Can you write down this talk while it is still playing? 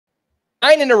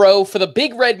9 in a row for the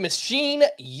Big Red Machine,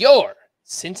 your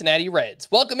Cincinnati Reds.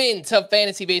 Welcome into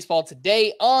Fantasy Baseball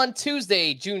today on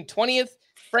Tuesday, June 20th.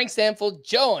 Frank Stampfl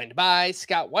joined by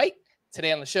Scott White.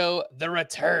 Today on the show, the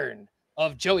return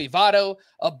of Joey Votto.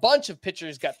 A bunch of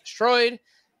pitchers got destroyed.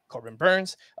 Corbin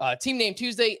Burns, Team Name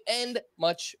Tuesday, and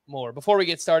much more. Before we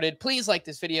get started, please like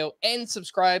this video and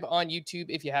subscribe on YouTube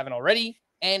if you haven't already.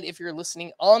 And if you're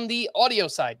listening on the audio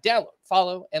side, download,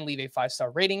 follow, and leave a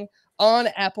 5-star rating on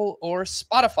Apple or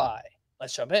Spotify.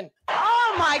 Let's jump in.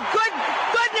 Oh my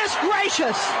goodness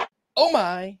gracious. Oh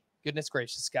my goodness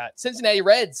gracious, Scott. Cincinnati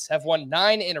Reds have won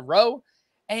 9 in a row.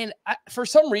 And for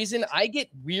some reason, I get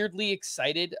weirdly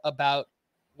excited about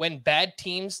when bad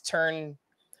teams turn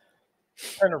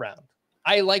around.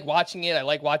 I like watching it. I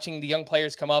like watching the young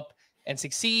players come up and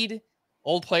succeed.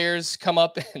 Old players come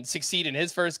up and succeed in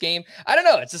his first game. I don't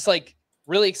know. It's just like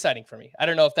really exciting for me. I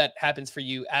don't know if that happens for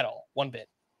you at all. One bit.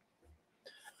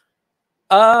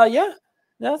 Yeah,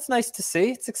 that's nice to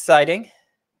see. It's exciting.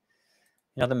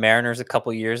 You know, the Mariners a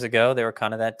couple years ago, they were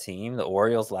kind of that team. The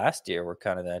Orioles last year were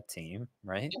kind of that team,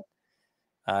 right? Yeah.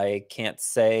 I can't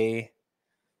say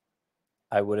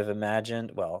I would have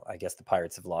imagined. Well, I guess the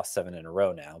Pirates have lost 7 in a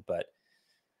row now, but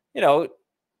you know,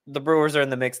 the Brewers are in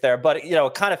the mix there. But you know,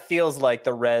 it kind of feels like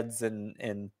the Reds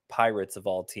and Pirates of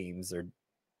all teams are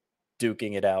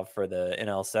duking it out for the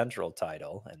NL Central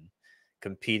title and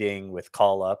competing with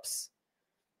call-ups.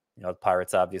 You know, the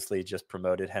Pirates obviously just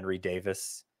promoted Henry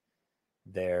Davis,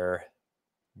 their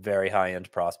very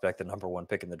high-end prospect, the #1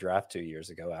 pick in the draft 2 years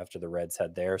ago, after the Reds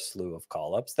had their slew of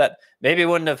call-ups. That maybe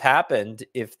wouldn't have happened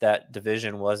if that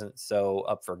division wasn't so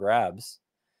up for grabs.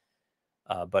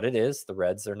 But it is. The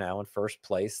Reds are now in first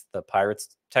place. The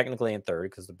Pirates technically in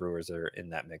third because the Brewers are in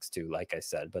that mix too, like I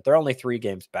said. But they're only 3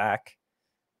 games back.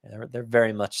 They're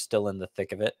very much still in the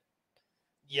thick of it.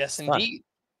 Yes, indeed.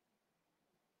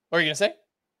 What are you going to say?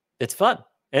 It's fun.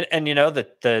 And you know,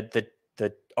 the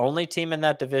only team in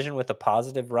that division with a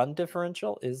positive run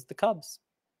differential is the Cubs.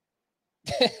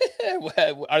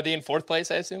 Are they in 4th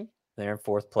place, I assume? They're in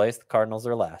 4th place. The Cardinals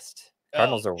are last.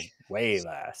 Cardinals are way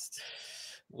last.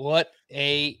 What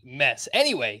a mess.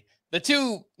 Anyway,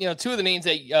 two of the names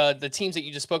that the teams that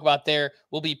you just spoke about there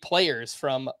will be players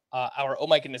from our Oh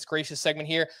My Goodness Gracious segment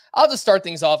here. I'll just start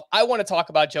things off. I want to talk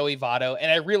about Joey Votto, and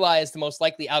I realize the most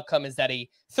likely outcome is that a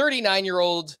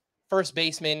 39-year-old first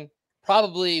baseman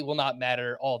probably will not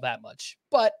matter all that much,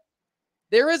 but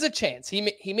there is a chance.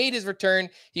 He made his return.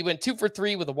 He went 2 for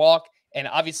 3 with a walk, and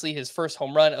obviously his first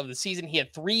home run of the season. He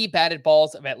had 3 batted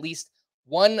balls of at least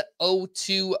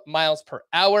 102 miles per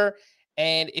hour.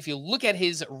 And if you look at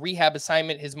his rehab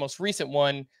assignment, his most recent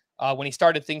one, when he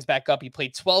started things back up, he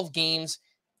played 12 games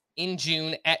in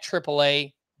June at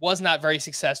AAA. Was not very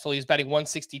successful. He was batting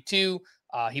 162.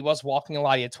 He was walking a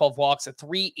lot. He had 12 walks, a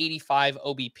 385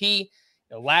 OBP.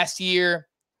 Last year,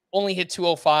 only hit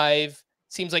 205.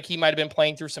 Seems like he might have been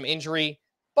playing through some injury.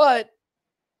 But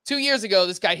 2 years ago,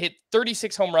 this guy hit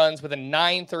 36 home runs with a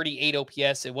 938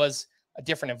 OPS. It was a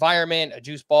different environment, a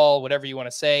juice ball, whatever you want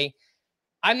to say.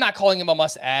 I'm not calling him a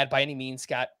must-add by any means,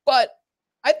 Scott, but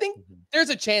I think there's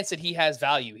a chance that he has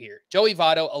value here. Joey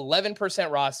Votto, 11%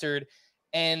 rostered,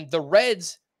 and the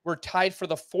Reds were tied for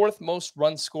the 4th most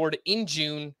runs scored in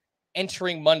June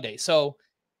entering Monday. So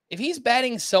if he's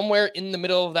batting somewhere in the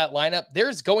middle of that lineup,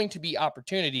 there's going to be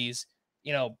opportunities,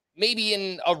 maybe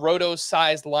in a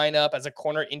roto-sized lineup as a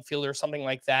corner infielder or something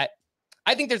like that.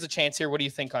 I think there's a chance here. What do you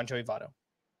think on Joey Votto?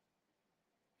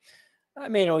 I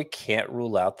mean, we can't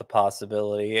rule out the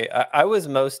possibility. I was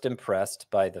most impressed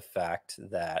by the fact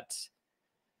that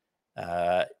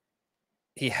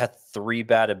he had 3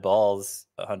 batted balls,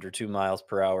 102 miles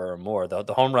per hour or more.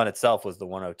 The home run itself was the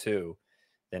 102.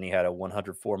 Then he had a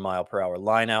 104 mile per hour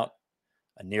line out,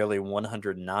 a nearly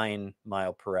 109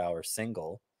 mile per hour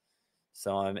single.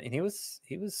 So I mean, he was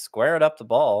squaring up the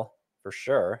ball for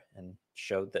sure, and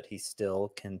showed that he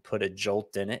still can put a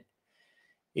jolt in it.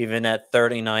 Even at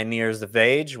 39 years of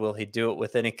age, will he do it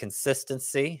with any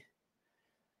consistency?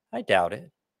 I doubt it.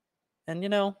 And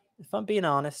if I'm being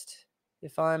honest,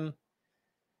 if I'm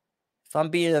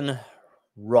being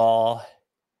raw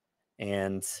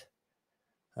and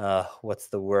what's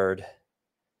the word?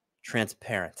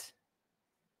 Transparent.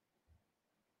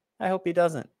 I hope he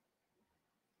doesn't.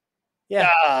 Yeah,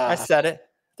 I said it.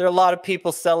 There are a lot of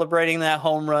people celebrating that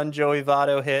home run Joey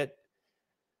Votto hit,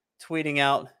 tweeting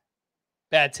out,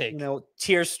 bad take.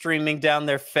 Tears streaming down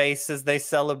their face as they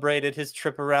celebrated his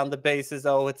trip around the bases.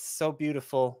 Oh, it's so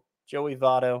beautiful. Joey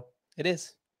Votto. It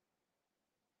is.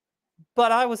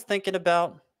 But I was thinking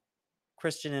about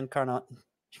Christian Encarnacion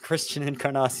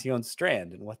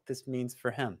Strand and what this means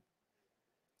for him.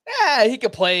 He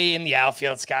could play in the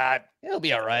outfield, Scott. He'll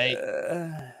be all right.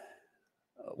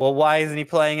 Well, why isn't he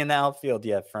playing in the outfield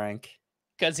yet, Frank?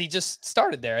 Because he just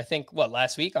started there, I think,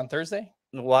 last week on Thursday?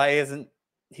 Why isn't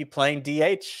he playing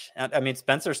DH? I mean,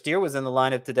 Spencer Steer was in the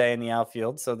lineup today in the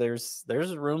outfield, so there's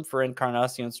room for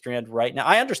Encarnacion Strand right now.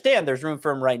 I understand there's room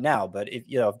for him right now, but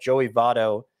if Joey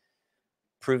Votto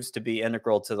proves to be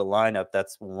integral to the lineup,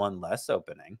 that's one less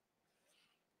opening.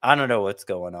 I don't know what's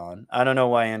going on. I don't know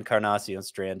why Encarnacion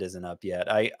Strand isn't up yet.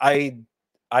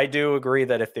 I do agree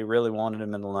that if they really wanted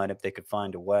him in the lineup, they could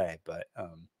find a way, but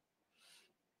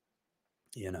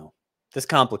this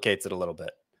complicates it a little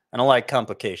bit. I don't like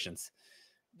complications.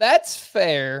 That's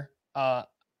fair.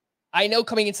 I know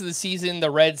coming into the season,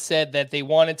 the Reds said that they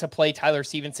wanted to play Tyler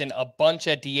Stevenson a bunch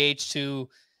at DH to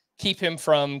keep him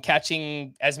from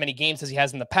catching as many games as he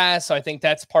has in the past. So I think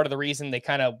that's part of the reason they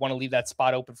kind of want to leave that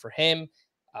spot open for him.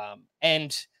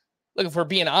 And look, if we're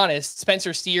being honest,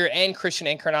 Spencer Steer and Christian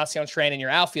Encarnacion Strand in your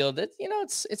outfield,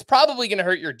 it's probably going to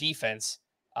hurt your defense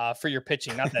for your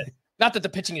pitching. Not that the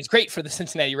pitching is great for the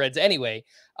Cincinnati Reds anyway.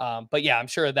 But yeah, I'm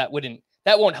sure that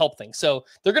won't help things. So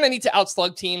they're going to need to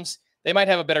outslug teams. They might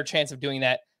have a better chance of doing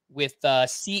that with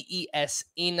CES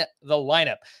in the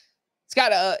lineup.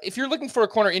 Scott, if you're looking for a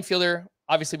corner infielder,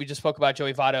 obviously we just spoke about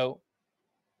Joey Votto.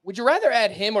 Would you rather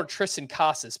add him or Tristan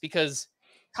Casas? Because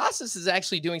Casas is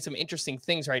actually doing some interesting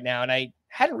things right now, and I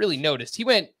hadn't really noticed. He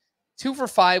went 2 for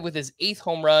 5 with his 8th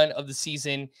home run of the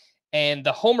season, and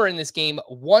the homer in this game,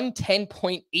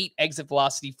 110.8 exit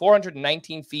velocity,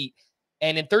 419 feet,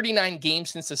 and in 39 games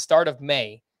since the start of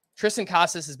May, Tristan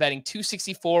Casas is batting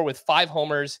 .264 with 5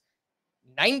 homers,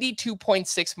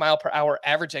 92.6 mile per hour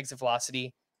average exit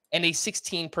velocity, and a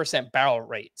 16% barrel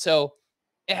rate. So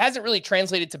it hasn't really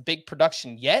translated to big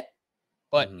production yet,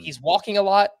 but he's walking a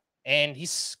lot, and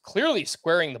he's clearly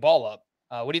squaring the ball up.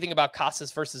 What do you think about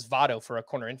Casas versus Votto for a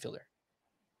corner infielder?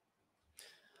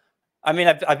 I mean,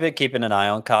 I've been keeping an eye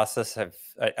on Casas. I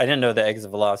didn't know the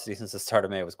exit velocity since the start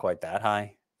of May was quite that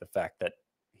high. The fact that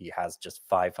he has just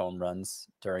 5 home runs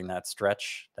during that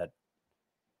stretch, that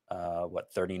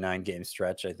 39 game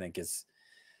stretch, I think is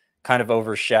kind of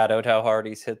overshadowed how hard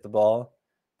he's hit the ball.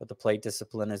 But the plate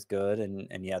discipline is good,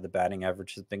 and yeah, the batting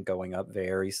average has been going up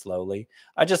very slowly.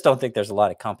 I just don't think there's a lot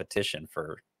of competition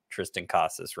for Tristan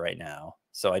Casas right now,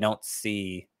 so I don't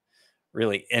see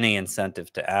really any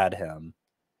incentive to add him.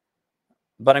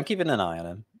 But I'm keeping an eye on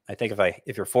him. I think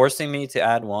if you're forcing me to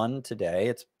add one today,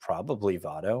 it's probably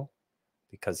Votto,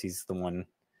 because he's the one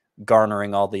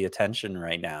garnering all the attention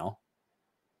right now.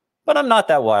 But I'm not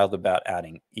that wild about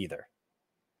adding either.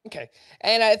 Okay.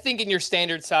 And I think in your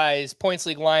standard size points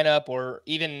league lineup, or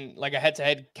even like a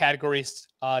head-to-head categories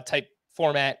type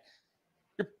format,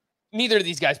 neither of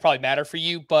these guys probably matter for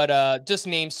you, but just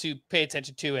names to pay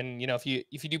attention to. And, if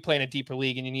you do play in a deeper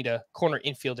league and you need a corner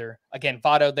infielder, again,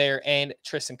 Votto there and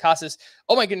Tristan Casas.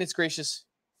 Oh my goodness gracious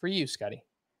for you, Scotty.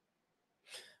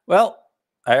 Well,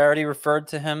 I already referred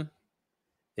to him.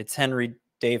 It's Henry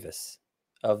Davis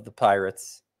of the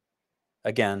Pirates.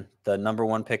 Again, the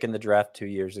 #1 pick in the draft 2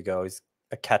 years ago. He's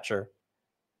a catcher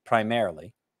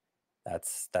primarily.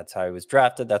 That's how he was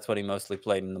drafted. That's what he mostly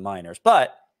played in the minors.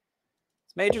 But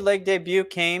his major league debut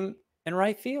came in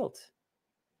right field.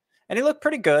 And he looked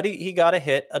pretty good. He got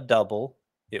a double.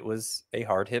 It was a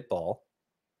hard hit ball,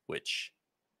 which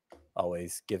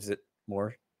always gives it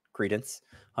more credence.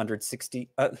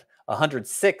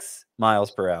 106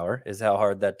 miles per hour is how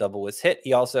hard that double was hit.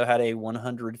 He also had a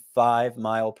 105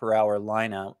 mile per hour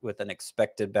line out with an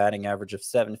expected batting average of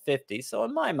 750. So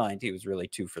in my mind, he was really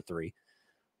 2 for 3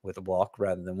 with a walk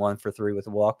rather than 1 for 3 with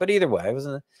a walk. But either way, it was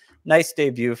a nice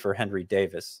debut for Henry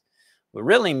Davis. What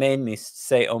really made me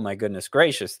say, oh my goodness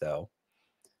gracious, though,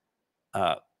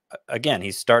 again,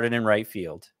 he started in right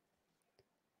field.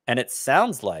 And it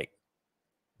sounds like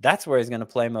that's where he's going to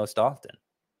play most often.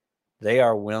 They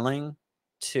are willing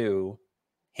to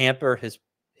hamper his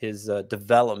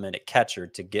development at catcher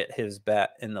to get his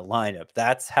bat in the lineup.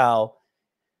 That's how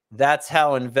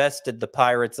invested the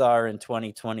Pirates are in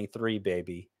 2023,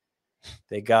 baby.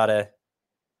 They're gonna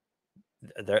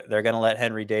let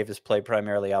Henry Davis play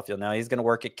primarily outfield. Now he's gonna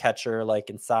work at catcher, like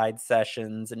in side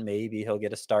sessions, and maybe he'll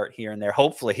get a start here and there.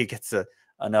 Hopefully he gets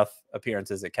enough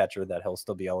appearances at catcher that he'll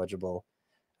still be eligible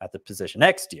at the position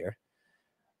next year.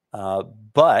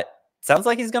 But sounds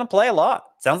like he's going to play a lot.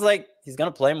 Sounds like he's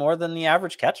going to play more than the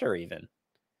average catcher even.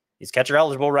 He's catcher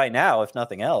eligible right now, if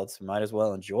nothing else. Might as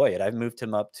well enjoy it. I've moved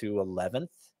him up to 11th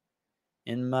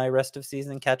in my rest of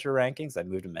season catcher rankings. I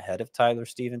moved him ahead of Tyler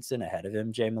Stevenson, ahead of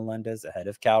MJ Melendez, ahead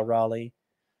of Cal Raleigh.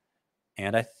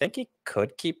 And I think he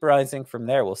could keep rising from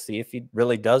there. We'll see if he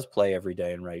really does play every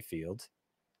day in right field.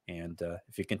 And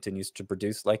if he continues to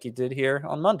produce like he did here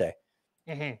on Monday.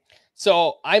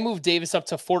 So I moved Davis up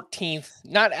to 14th,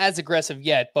 not as aggressive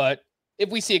yet, but if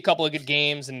we see a couple of good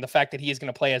games and the fact that he is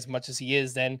going to play as much as he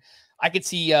is, then I could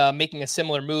see making a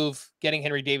similar move, getting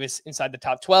Henry Davis inside the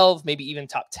top 12, maybe even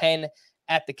top 10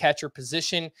 at the catcher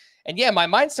position. And yeah, my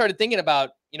mind started thinking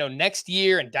about, next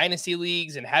year and dynasty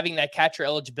leagues and having that catcher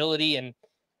eligibility. And,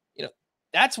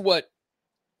 that's what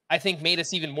I think made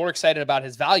us even more excited about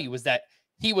his value, was that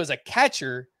he was a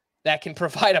catcher that can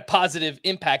provide a positive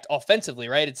impact offensively,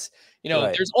 right? It's,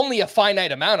 Right. there's only a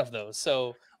finite amount of those.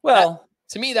 So, well,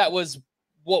 to me, that was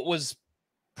what was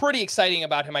pretty exciting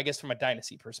about him, I guess, from a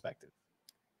dynasty perspective.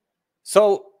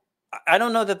 So I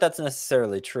don't know that that's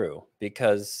necessarily true,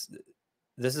 because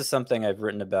this is something I've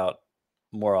written about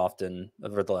more often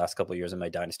over the last couple of years in my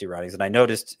dynasty writings. And I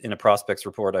noticed in a prospects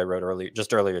report I wrote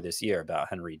earlier this year about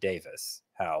Henry Davis,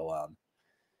 how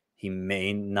he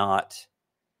may not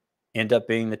end up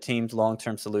being the team's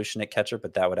long-term solution at catcher,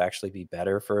 but that would actually be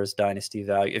better for his dynasty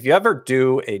value. If you ever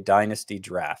do a dynasty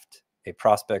draft, a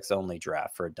prospects only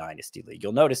draft for a dynasty league,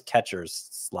 you'll notice catchers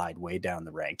slide way down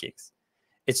the rankings.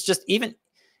 It's just even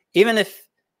if,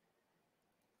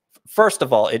 first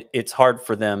of all, it's hard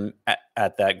for them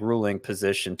at that grueling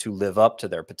position to live up to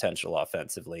their potential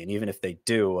offensively. And even if they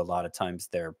do, a lot of times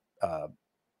their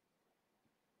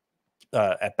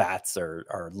at bats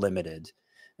are limited.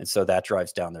 And so that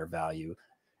drives down their value.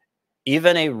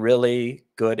 Even a really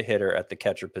good hitter at the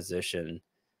catcher position,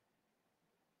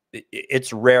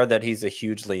 it's rare that he's a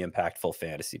hugely impactful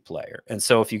fantasy player. And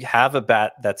so if you have a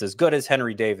bat that's as good as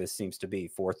Henry Davis seems to be,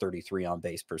 433 on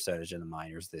base percentage in the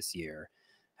minors this year,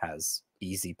 has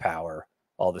easy power,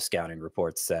 all the scouting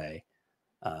reports say,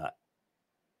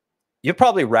 you'd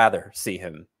probably rather see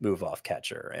him move off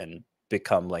catcher and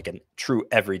become like a true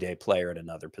everyday player at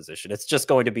another position. It's just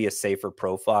going to be a safer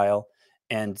profile.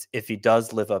 And if he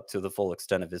does live up to the full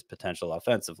extent of his potential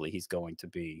offensively, he's going to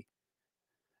be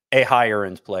a higher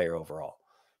end player overall.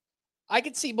 I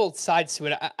could see both sides to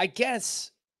it. I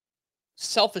guess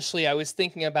selfishly, I was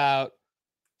thinking about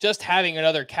just having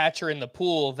another catcher in the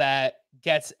pool that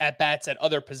gets at bats at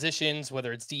other positions,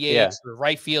 whether it's DH or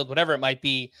right field, whatever it might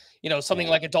be. Something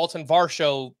like a Dalton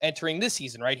Varsho entering this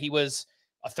season, right? He was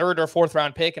a 3rd or 4th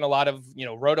round pick in a lot of,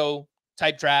 roto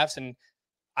type drafts. And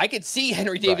I could see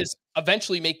Henry Davis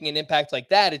eventually making an impact like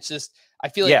that. It's just, I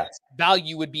feel like his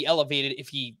value would be elevated if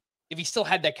he still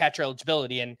had that catcher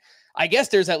eligibility. And I guess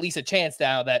there's at least a chance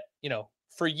now that,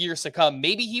 for years to come,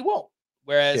 maybe he won't.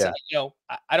 Whereas,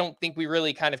 I don't think we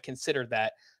really kind of considered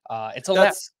that until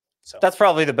now. So that's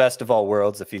probably the best of all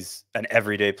worlds if he's an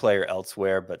everyday player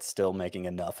elsewhere, but still making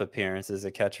enough appearances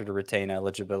at catcher to retain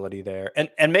eligibility there.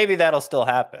 And maybe that'll still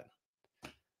happen.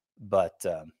 But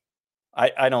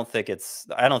I don't think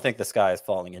the sky is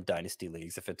falling in dynasty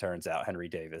leagues if it turns out Henry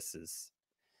Davis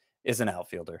is an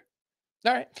outfielder.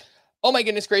 All right. Oh my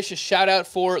goodness gracious. Shout out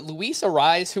for Luis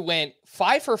Arraez, who went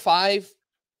 5 for 5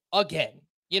 again.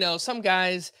 Some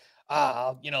guys,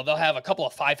 they'll have a couple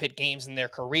of 5-hit games in their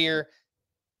career.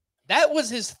 That was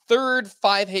his 3rd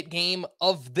 5-hit game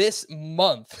of this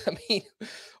month. I mean,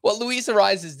 what Luis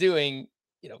Arraez is doing,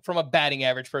 from a batting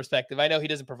average perspective, I know he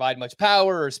doesn't provide much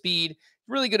power or speed,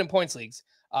 really good in points leagues.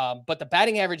 But the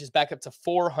batting average is back up to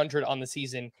 400 on the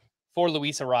season for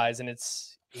Luis Arraez, and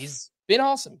he's been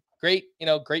awesome. Great,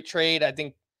 great trade.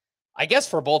 I guess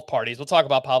for both parties. We'll talk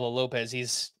about Pablo Lopez.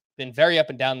 He's been very up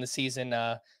and down this season.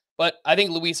 But I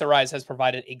think Luis Arraez has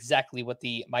provided exactly what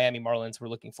the Miami Marlins were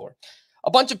looking for. A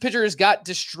bunch of pitchers got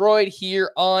destroyed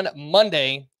here on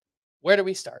Monday. Where do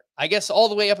we start? I guess all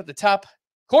the way up at the top.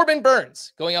 Corbin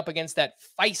Burnes going up against that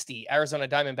feisty Arizona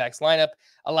Diamondbacks lineup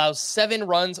allows 7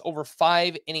 runs over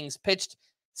 5 innings pitched.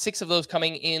 6 of those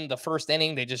coming in the first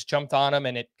inning. They just jumped on him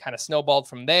and it kind of snowballed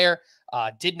from there.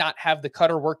 Did not have the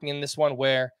cutter working in this one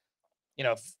where,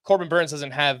 if Corbin Burnes doesn't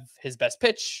have his best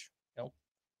pitch,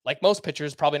 like most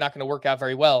pitchers, probably not going to work out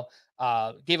very well.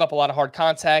 Gave up a lot of hard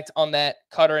contact on that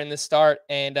cutter in this start.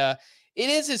 And it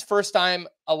is his first time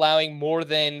allowing more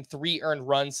than 3 earned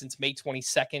runs since May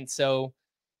 22nd. So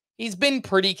he's been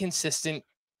pretty consistent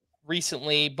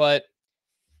recently. But,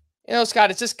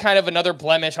 Scott, it's just kind of another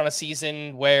blemish on a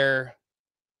season where,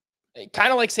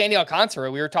 kind of like Sandy Alcantara,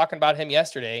 we were talking about him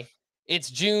yesterday. It's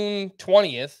June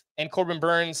 20th, and Corbin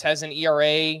Burnes has an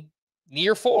ERA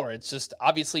near 4. It's just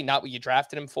obviously not what you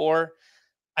drafted him for.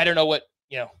 I don't know what,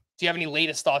 do you have any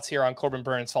latest thoughts here on Corbin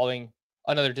Burnes following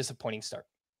another disappointing start?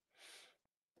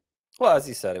 Well, as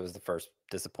you said, it was the first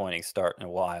disappointing start in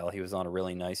a while. He was on a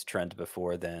really nice trend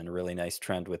before then, a really nice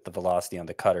trend with the velocity on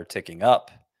the cutter ticking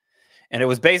up. And it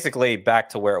was basically back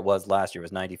to where it was last year. It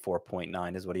was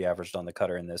 94.9 is what he averaged on the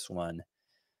cutter in this one.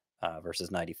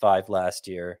 versus 95 last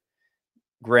year.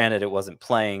 Granted, it wasn't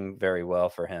playing very well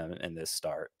for him in this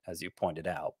start, as you pointed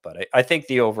out, but I think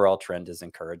the overall trend is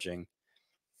encouraging.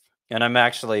 And I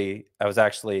was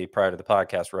actually prior to the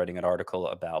podcast writing an article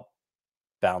about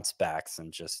bounce backs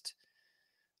and just,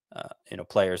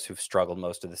 players who've struggled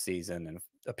most of the season and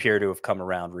appear to have come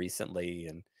around recently,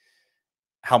 and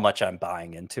how much I'm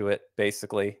buying into it,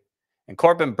 basically. And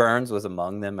Corbin Burns was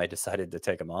among them. I decided to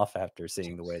take him off after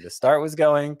seeing the way the start was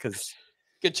going, because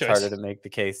Good it's choice. harder to make the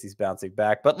case he's bouncing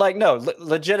back. But no,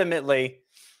 legitimately,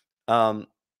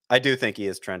 I do think he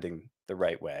is trending the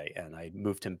right way. And I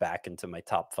moved him back into my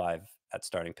top 5 at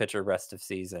starting pitcher rest of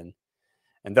season.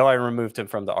 And though I removed him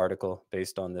from the article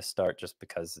based on this start, just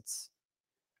because it's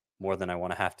more than I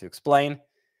want to have to explain,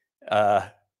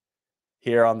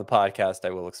 here on the podcast, I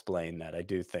will explain that I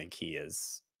do think he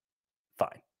is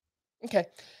fine. Okay.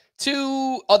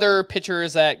 2 other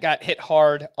pitchers that got hit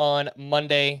hard on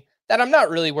Monday that I'm not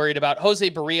really worried about. Jose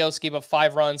Barrios gave up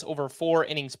 5 runs over 4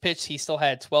 innings pitched. He still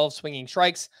had 12 swinging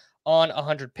strikes on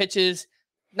 100 pitches.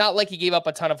 Not like he gave up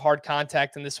a ton of hard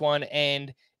contact in this one.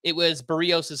 And it was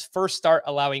Barrios' first start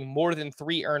allowing more than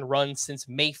 3 earned runs since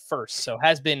May 1st. So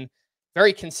has been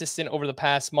very consistent over the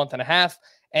past month and a half.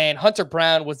 And Hunter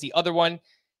Brown was the other one.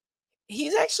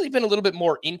 He's actually been a little bit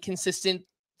more inconsistent.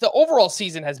 The overall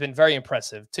season has been very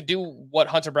impressive. To do what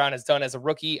Hunter Brown has done as a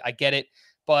rookie, I get it.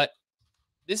 But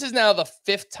this is now the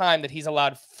 5th time that he's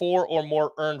allowed 4 or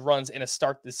more earned runs in a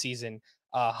start this season.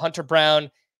 Hunter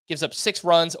Brown gives up 6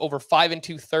 runs over 5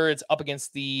 2/3 up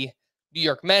against the New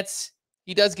York Mets.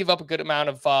 He does give up a good amount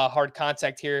of hard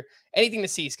contact here. Anything to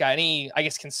see, Scott? Any, I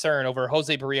guess, concern over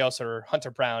Jose Barrios or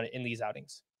Hunter Brown in these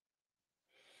outings?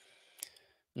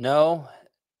 No,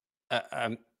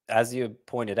 as you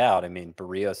pointed out, I mean,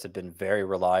 Barrios had been very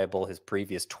reliable. His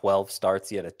previous 12 starts,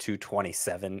 he had a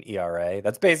 2.27 ERA.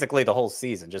 That's basically the whole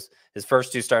season. Just his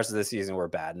first 2 starts of the season were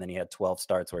bad, and then he had 12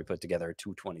 starts where he put together a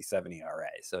 2.27 ERA.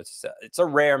 So it's a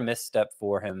rare misstep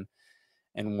for him,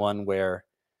 and one where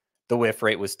the whiff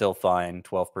rate was still fine,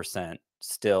 12%.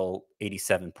 Still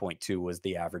 87.2 was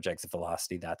the average exit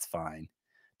velocity. That's fine.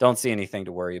 Don't see anything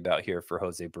to worry about here for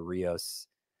Jose Barrios.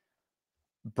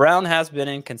 Brown has been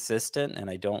inconsistent, and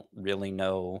I don't really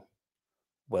know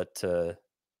what to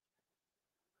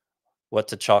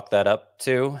chalk that up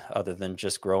to, other than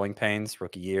just growing pains,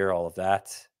 rookie year, all of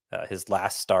that. His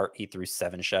last start, he threw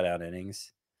 7 shutout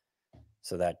innings.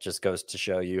 So that just goes to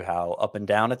show you how up and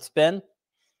down it's been.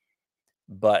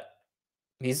 But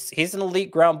he's an elite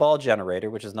ground ball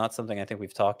generator, which is not something I think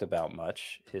we've talked about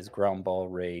much. His ground ball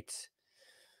rate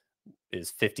is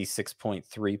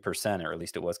 56.3%, or at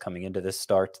least it was coming into this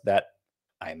start. That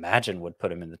I imagine would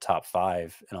put him in the top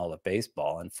 5 in all of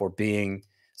baseball. And for being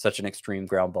such an extreme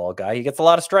ground ball guy, he gets a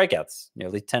lot of strikeouts,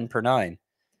 nearly 10 per 9.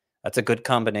 That's a good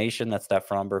combination. That's that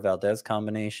Framber Valdez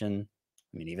combination.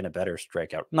 I mean, even a better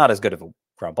strikeout. Not as good of a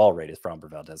ground ball rate as Framber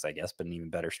Valdez, I guess, but an even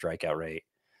better strikeout rate.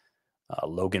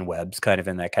 Logan Webb's kind of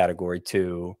in that category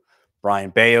too. Brian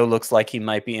Bayo looks like he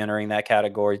might be entering that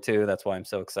category too. That's why I'm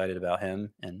so excited about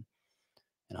him. And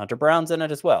Hunter Brown's in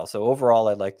it as well. So overall,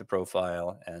 I like the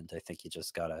profile, and I think you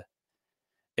just got to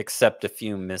accept a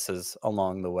few misses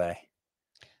along the way.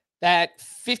 That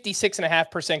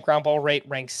 56.5% ground ball rate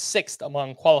ranks 6th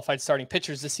among qualified starting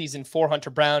pitchers this season for Hunter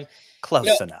Brown.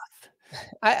 Close enough.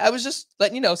 I was just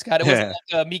letting you know, Scott. It wasn't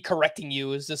like, me correcting you.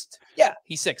 It was just, yeah,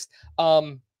 he's 6th.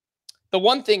 The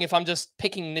one thing, if I'm just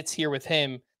picking nits here with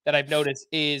him, that I've noticed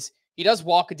is he does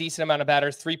walk a decent amount of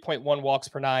batters, 3.1 walks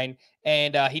per 9,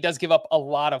 and he does give up a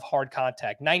lot of hard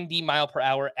contact, 90 mile per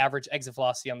hour average exit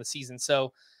velocity on the season.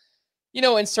 So,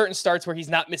 in certain starts where he's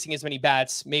not missing as many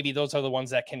bats, maybe those are the ones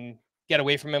that can get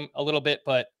away from him a little bit.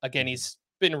 But again, he's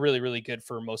been really, really good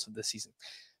for most of the season.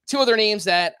 2 other names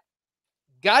that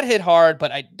got hit hard,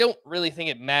 but I don't really think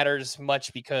it matters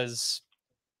much because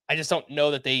I just don't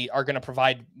know that they are going to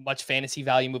provide much fantasy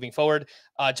value moving forward.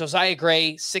 Josiah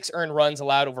Gray, 6 earned runs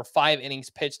allowed over 5 innings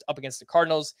pitched up against the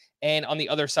Cardinals. And on the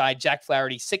other side, Jack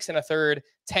Flaherty, 6 1/3,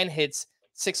 10 hits,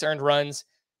 6 earned runs.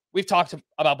 We've talked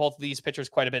about both of these pitchers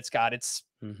quite a bit, Scott. It's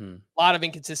a lot of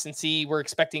inconsistency. We're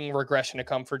expecting regression to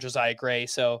come for Josiah Gray.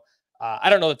 So I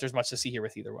don't know that there's much to see here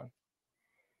with either one.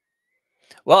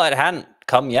 Well, it hadn't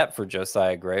come yet for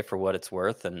Josiah Gray, for what it's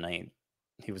worth. And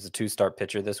he was a 2-start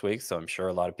pitcher this week, so I'm sure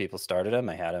a lot of people started him.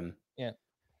 I had him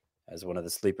as one of the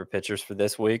sleeper pitchers for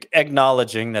this week,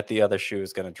 acknowledging that the other shoe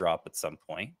is going to drop at some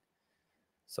point.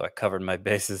 So I covered my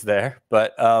bases there.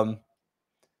 But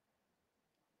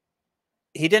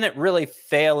he didn't really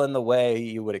fail in the way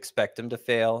you would expect him to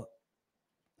fail.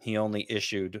 He only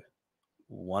issued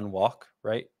 1 walk,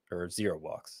 right? Or 0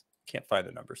 walks. can't find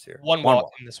the numbers here. One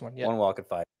walk in this one. Yeah. One walk in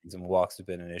 5 innings, and walks have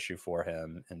been an issue for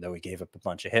him. And though he gave up a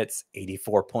bunch of hits,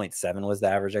 84.7 was the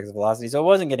average exit velocity, so it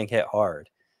wasn't getting hit hard.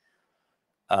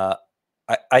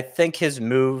 I think his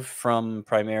move from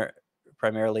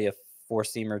primarily a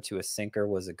four-seamer to a sinker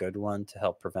was a good one to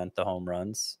help prevent the home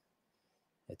runs.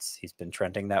 He's been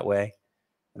trending that way,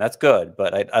 and that's good.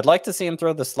 But I'd like to see him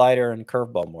throw the slider and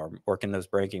curveball more, working those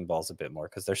breaking balls a bit more,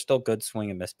 because they're still good swing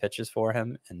and miss pitches for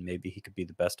him, and maybe he could be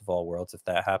the best of all worlds if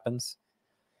that happens.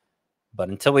 But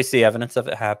until we see evidence of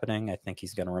it happening, I think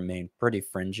he's going to remain pretty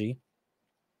fringy.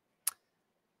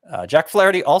 Jack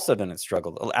Flaherty also didn't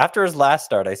struggle. After his last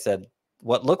start, I said,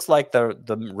 what looks like the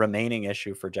remaining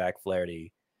issue for Jack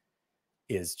Flaherty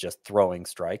is just throwing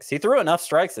strikes. He threw enough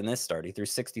strikes in this start. He threw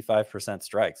 65%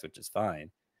 strikes, which is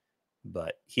fine.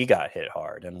 But he got hit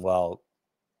hard. And while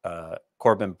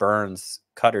Corbin Burns'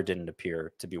 cutter didn't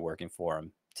appear to be working for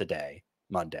him today,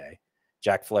 Monday,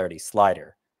 Jack Flaherty's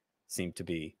slider seemed to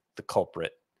be the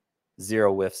culprit.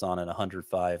 0 whiffs on an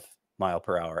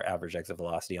 105-mile-per-hour average exit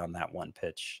velocity on that one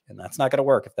pitch. And that's not going to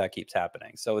work if that keeps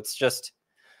happening. So it's just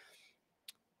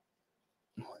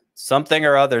something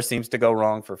or other seems to go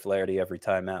wrong for Flaherty every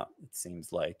time out, it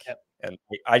seems like. Yep. And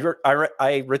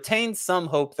I retain some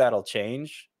hope that'll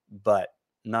change, but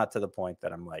not to the point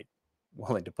that I'm like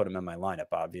willing to put him in my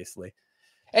lineup, obviously.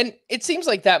 And it seems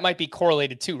like that might be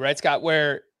correlated too, right, Scott?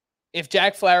 Where if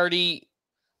Jack Flaherty,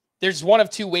 there's one of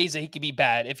two ways that he could be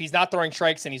bad. If he's not throwing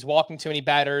strikes and he's walking too many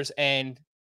batters, and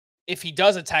if he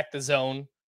does attack the zone,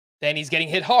 then he's getting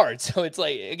hit hard. So it's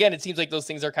like, again, it seems like those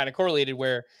things are kind of correlated,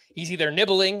 where he's either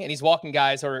nibbling and he's walking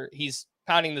guys, or he's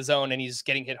pounding the zone and he's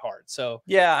getting hit hard. So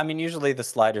yeah, I mean, usually the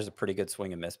slider's a pretty good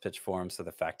swing and miss pitch for him. So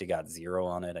the fact he got 0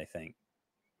 on it, I think.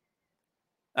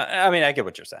 I mean, I get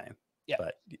what you're saying. Yeah.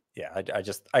 But yeah, I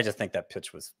just think that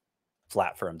pitch was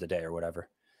flat for him today or whatever.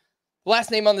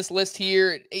 Last name on this list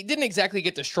here, it didn't exactly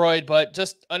get destroyed, but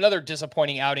just another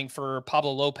disappointing outing for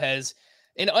Pablo Lopez.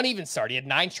 An uneven start. He had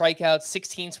 9 strikeouts,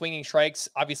 16 swinging strikes.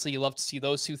 Obviously, you love to see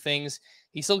those two things.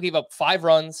 He still gave up 5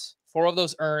 runs, 4 of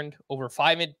those earned, over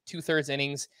 5 and 2/3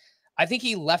 innings. I think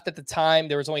he left at the time.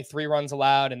 There was only 3 runs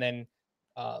allowed, and then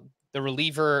the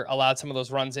reliever allowed some of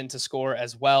those runs in to score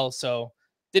as well. So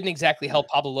didn't exactly help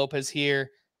Pablo Lopez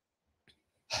here.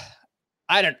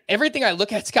 Everything I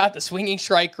look at, Scott, the swinging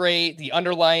strike rate, the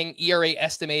underlying ERA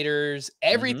estimators,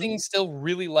 everything still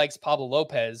really likes Pablo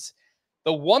Lopez.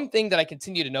 The one thing that I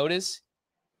continue to notice,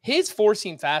 his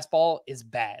four-seam fastball is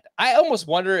bad. I almost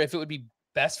wonder if it would be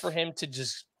best for him to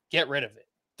just get rid of it.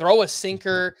 Throw a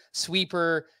sinker,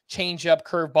 sweeper, changeup,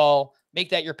 curveball, make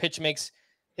that your pitch mix.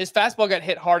 His fastball got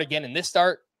hit hard again in this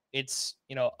start. It's,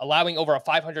 allowing over a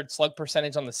 500 slug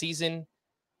percentage on the season.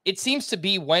 It seems to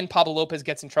be when Pablo Lopez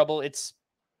gets in trouble, it's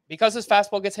because his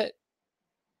fastball gets hit.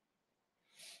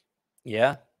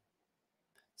 Yeah.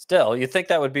 Still, you think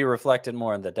that would be reflected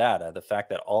more in the data. The fact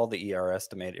that all the ERA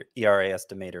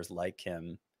estimators like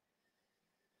him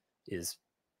is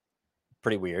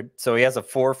pretty weird. So he has a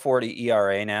 4.40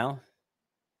 ERA now.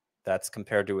 That's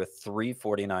compared to a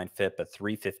 3.49 FIP, a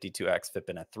 3.52 xFIP,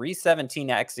 and a 3.17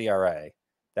 xERA.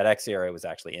 That xERA was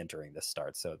actually entering this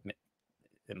start, so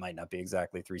it might not be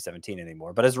exactly 3.17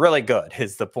 anymore, but it's really good,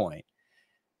 is the point.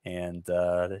 And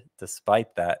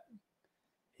despite that,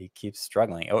 he keeps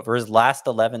struggling. Over his last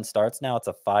 11 starts now, it's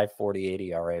a 5.48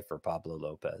 ERA for Pablo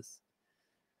Lopez.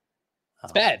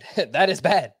 It's bad. That is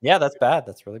bad. Yeah, that's bad.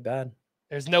 That's really bad.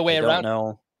 There's no way around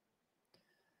it.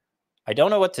 I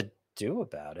don't know what to do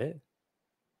about it.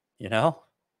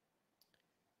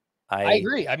 I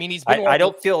agree. I mean, he's been I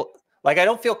don't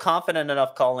feel confident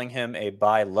enough calling him a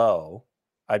buy low.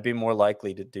 I'd be more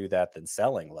likely to do that than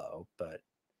selling low, but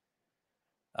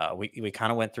we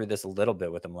kind of went through this a little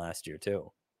bit with him last year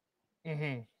too.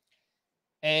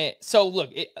 And so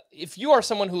look, if you are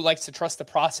someone who likes to trust the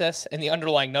process and the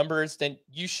underlying numbers, then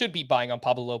you should be buying on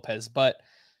Pablo Lopez. But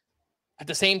at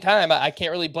the same time, I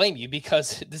can't really blame you,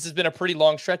 because this has been a pretty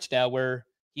long stretch now where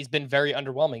he's been very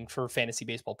underwhelming for fantasy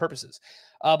baseball purposes.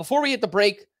 Before we hit the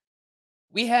break,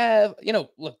 we have,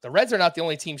 look, the Reds are not the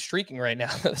only team streaking right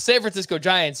now. The San Francisco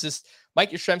Giants, Mike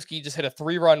Yastrzemski just hit a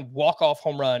 3-run walk-off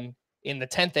home run in the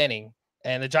 10th inning,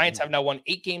 and the Giants have now won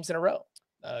 8 games in a row,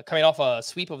 coming off a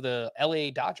sweep of the LA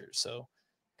Dodgers. So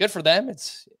good for them.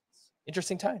 It's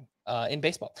interesting time in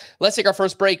baseball. Let's take our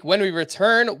first break. When we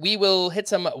return, we will hit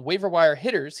some waiver wire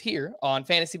hitters here on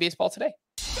Fantasy Baseball Today.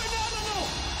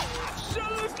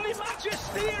 Absolutely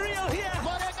magisterial here.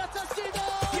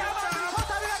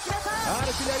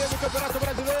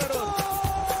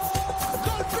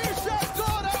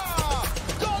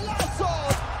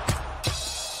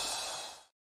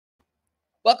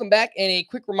 welcome back. And a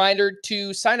quick reminder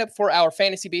to sign up for our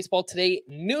Fantasy Baseball Today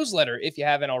newsletter if you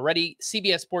haven't already.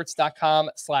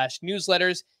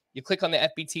 cbssports.com/newsletters. You click on the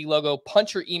FBT logo,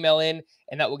 punch your email in,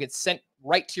 and that will get sent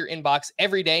right to your inbox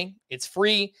every day. It's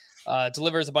free,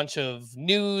 delivers a bunch of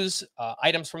news,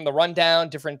 items from the rundown,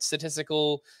 different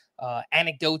statistical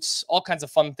anecdotes, all kinds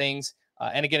of fun things.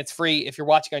 And again, it's free. If you're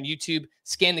watching on YouTube,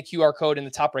 scan the QR code in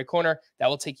the top right corner. That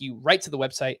will take you right to the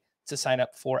website to sign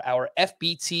up for our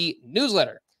FBT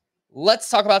newsletter. Let's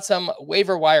talk about some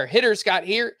waiver wire hitters, Scott,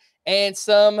 here, and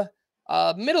some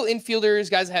middle infielders,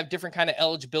 guys that have different kind of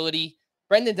eligibility.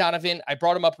 Brendan Donovan, I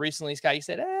brought him up recently, Scott. He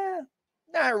said,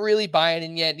 not really buying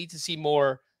in yet. Need to see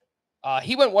more.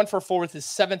 He went 1 for 4 with his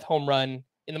 7th home run.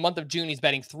 In the month of June, he's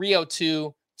batting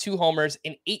 .302, 2 homers,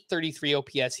 and .833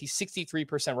 OPS. He's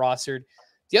 63% rostered.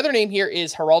 The other name here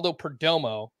is Geraldo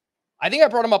Perdomo. I think I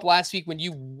brought him up last week when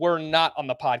you were not on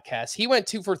the podcast. He went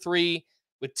 2 for 3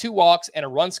 with 2 walks and a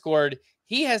run scored.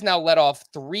 He has now led off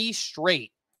 3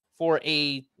 straight for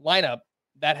a lineup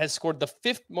that has scored the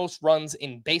 5th most runs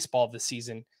in baseball this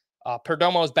season.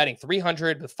 Perdomo is batting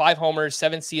 .300 with 5 homers,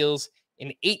 7 steals,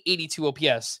 and .882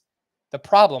 OPS. The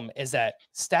problem is that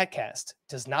StatCast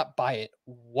does not buy it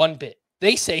one bit.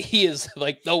 They say he is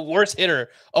like the worst hitter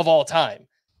of all time.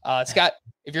 Scott,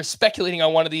 if you're speculating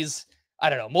on one of these, I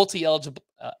don't know,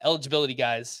 multi-eligibility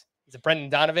guys, is it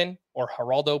Brendan Donovan or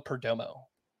Geraldo Perdomo?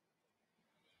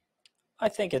 I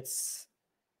think it's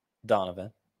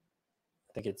Donovan.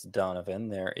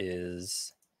 There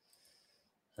is,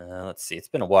 let's see, it's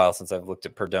been a while since I've looked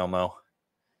at Perdomo,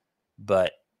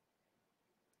 but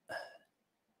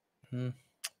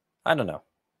I don't know.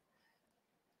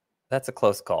 That's a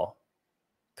close call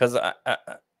because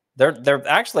they're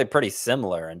actually pretty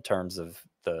similar in terms of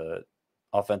the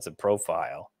offensive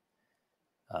profile.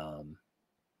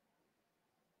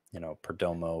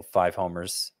 Perdomo, 5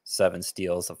 homers, 7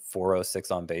 steals, a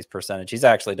 .406 on base percentage. He's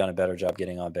actually done a better job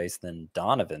getting on base than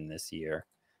Donovan this year,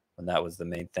 when that was the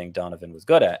main thing Donovan was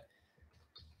good at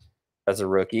as a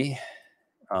rookie.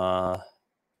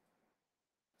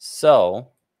 So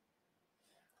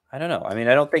I don't know. I mean,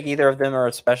 I don't think either of them are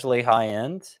especially high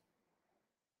end.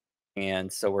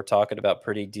 And so we're talking about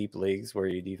pretty deep leagues where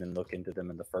you'd even look into them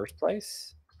in the first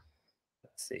place.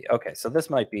 Let's see. Okay, so this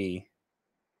might be...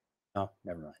 Oh,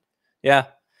 never mind. Yeah.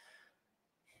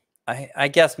 I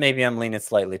guess maybe I'm leaning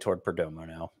slightly toward Perdomo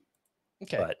now.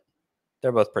 Okay. But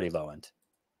they're both pretty low end.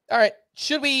 All right.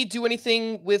 Should we do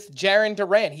anything with Jarren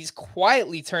Duran? He's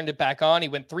quietly turned it back on. He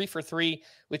went 3 for 3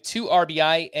 with 2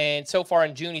 RBI. And so far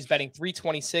in June, he's batting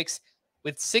 .326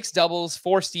 with 6 doubles,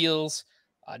 4 steals,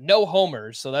 no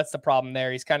homers. So that's the problem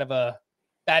there. He's kind of a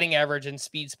batting average and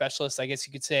speed specialist, I guess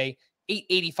you could say.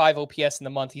 .885 OPS in the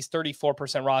month. He's 34%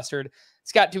 rostered.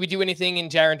 Scott, do we do anything in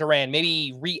Jarren Duran?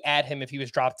 Maybe re-add him if he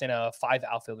was dropped in a 5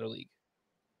 outfielder league.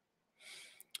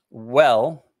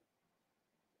 Well,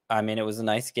 I mean, it was a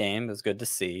nice game. It was good to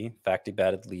see. In fact, he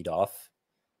batted leadoff.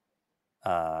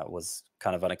 Was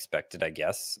kind of unexpected, I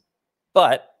guess.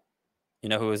 But you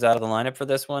know who was out of the lineup for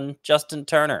this one? Justin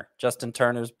Turner. Justin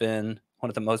Turner's been one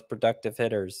of the most productive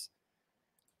hitters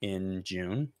in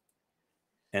June.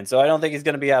 And so I don't think he's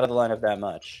going to be out of the lineup that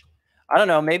much. I don't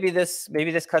know. Maybe this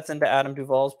cuts into Adam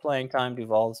Duvall's playing time.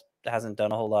 Duvall's hasn't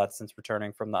done a whole lot since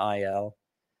returning from the IL.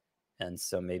 And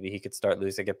so maybe he could start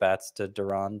losing at bats to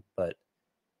Duran, but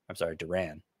I'm sorry,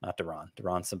 Duran, not Duran.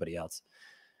 Duran's somebody else.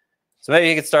 So maybe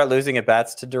he could start losing at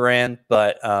bats to Duran,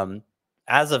 but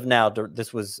as of now,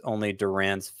 this was only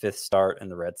Duran's 5th start in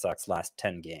the Red Sox last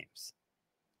 10 games.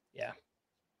 Yeah.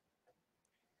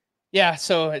 Yeah,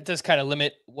 so it does kind of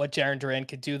limit what Jarren Duran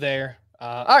could do there.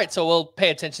 All right, so we'll pay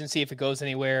attention, see if it goes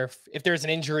anywhere. If there's an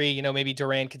injury, maybe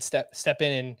Duran could step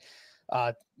in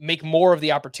and make more of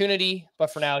the opportunity.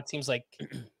 But for now, it seems like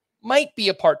might be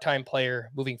a part-time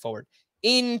player moving forward.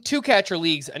 In 2-catcher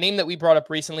leagues, a name that we brought up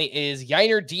recently is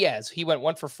Yainer Diaz. He went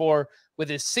 1 for 4 with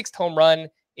his 6th home run.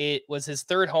 It was his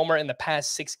 3rd homer in the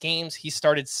past 6 games. He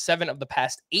started 7 of the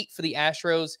past 8 for the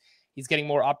Astros. He's getting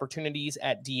more opportunities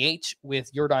at DH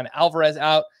with Yordan Alvarez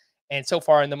out. And so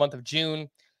far in the month of June,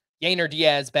 Yainer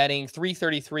Diaz batting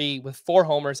 .333 with 4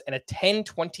 homers and a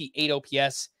 .1028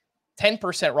 OPS, 10%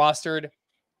 rostered.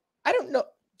 I don't know.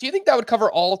 Do you think that would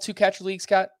cover all 2-catcher leagues,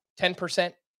 Scott?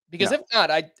 10%? Because if not,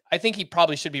 I think he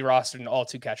probably should be rostered in all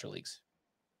 2-catcher leagues.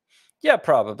 Yeah,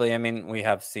 probably. I mean, we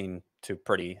have seen 2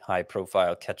 pretty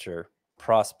high-profile catcher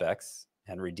prospects.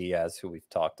 Henry Diaz, who we've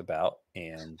talked about,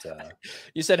 and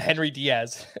you said Henry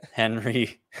Diaz.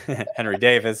 Henry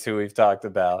Davis, who we've talked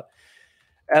about,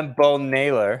 and Bo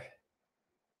Naylor.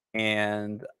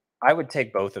 And I would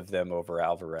take both of them over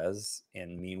Alvarez.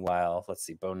 And meanwhile, let's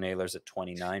see, Bo Naylor's at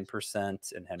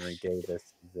 29%, and Henry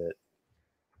Davis is at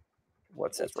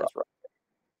what's his roster?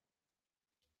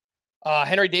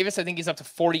 Henry Davis, I think he's up to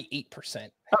 48%.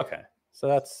 Okay.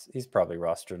 So he's probably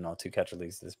rostered in all 2 catcher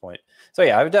leagues at this point. So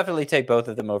yeah, I would definitely take both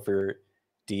of them over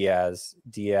Diaz.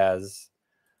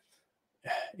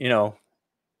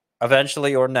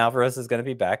 Eventually Yordan Alvarez is going to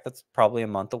be back. That's probably a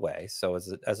month away. So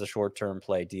as a short-term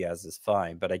play, Diaz is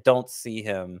fine. But I don't see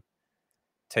him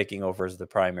taking over as the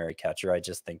primary catcher. I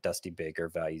just think Dusty Baker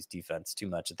values defense too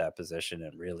much at that position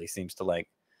and really seems to like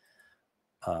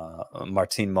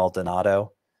Martin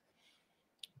Maldonado.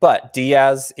 But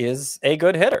Diaz is a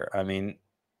good hitter. I mean,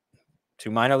 2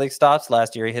 minor league stops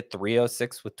last year. He hit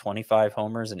 .306 with 25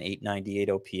 homers and .898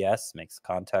 OPS, makes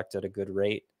contact at a good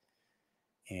rate,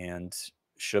 and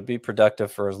should be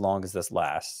productive for as long as this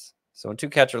lasts. So in 2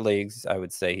 catcher leagues, I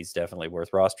would say he's definitely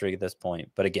worth rostering at this point.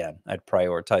 But again, I'd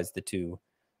prioritize the 2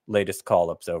 latest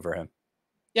call-ups over him.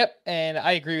 Yep, and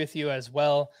I agree with you as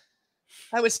well.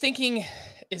 I was thinking,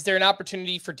 is there an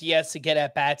opportunity for Diaz to get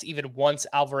at bats even once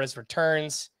Alvarez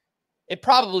returns? It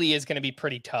probably is going to be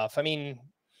pretty tough. I mean,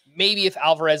 maybe if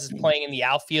Alvarez is playing in the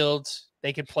outfield,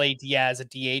 they could play Diaz at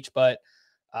DH, but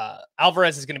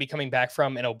Alvarez is going to be coming back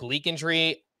from an oblique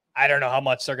injury. I don't know how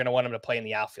much they're going to want him to play in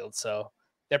the outfield, so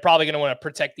they're probably going to want to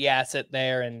protect the asset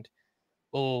there, and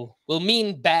will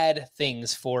mean bad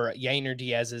things for Yainer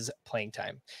Diaz's playing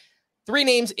time. 3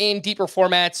 names in deeper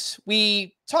formats.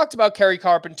 We talked about Kerry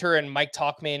Carpenter and Mike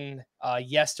Tauchman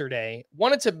yesterday.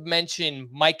 Wanted to mention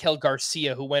Maikel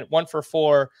Garcia, who went 1 for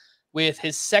 4 with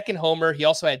his 2nd homer. He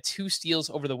also had 2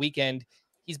 steals over the weekend.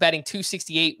 He's batting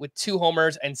 .268 with 2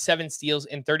 homers and 7 steals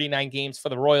in 39 games for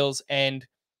the Royals. And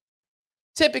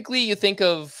typically you think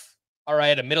of, all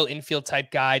right, a middle infield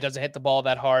type guy, doesn't hit the ball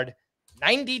that hard.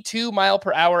 92 mile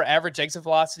per hour average exit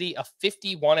velocity, a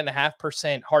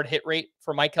 51.5% hard hit rate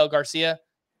for Maikel Garcia.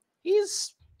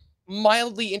 He's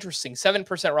mildly interesting. 7%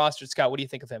 rostered. Scott, what do you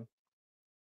think of him?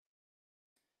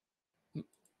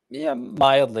 Yeah,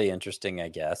 mildly interesting, I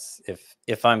guess.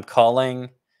 If I'm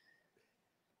calling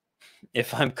though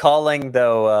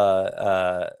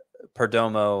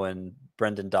Perdomo and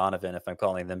Brendan Donovan, if I'm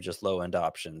calling them just low end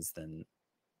options, then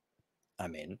I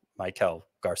mean Maikel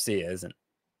Garcia isn't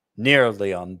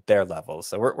nearly on their level.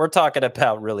 So we're talking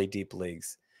about really deep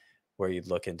leagues where you'd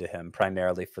look into him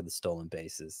primarily for the stolen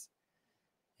bases.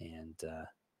 And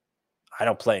I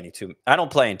don't play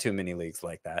in too many leagues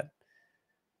like that.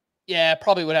 Yeah,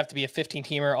 probably would have to be a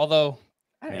 15-teamer, although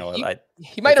You know,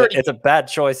 he might already. It's a bad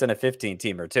choice in a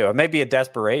 15-teamer too. It may be a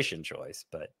desperation choice,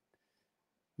 but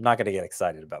I'm not going to get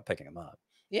excited about picking him up.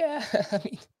 Yeah, I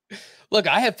mean, look,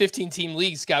 I have 15-team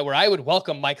leagues, Scott, where I would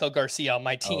welcome Maikel Garcia on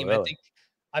my team. Oh, really? I think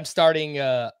I'm starting.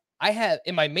 I have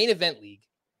in my main event league,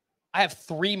 I have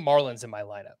 3 Marlins in my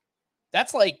lineup.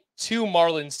 That's like 2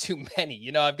 Marlins too many.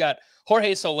 You know, I've got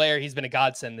Jorge Soler. He's been a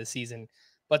godsend this season.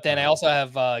 But then I also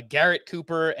have Garrett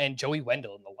Cooper and Joey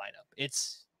Wendell in the lineup.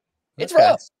 It's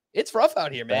rough. It's rough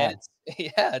out here, man.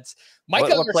 It's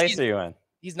Maikel What place are you in?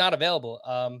 He's not available.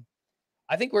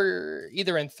 I think we're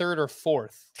either in 3rd or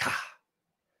 4th.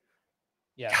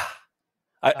 Yeah.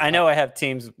 I know I have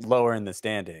teams lower in the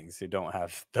standings who don't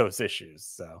have those issues.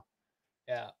 So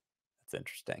yeah, that's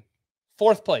interesting.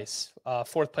 4th place.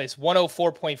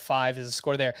 104.5 is the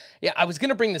score there. Yeah, I was going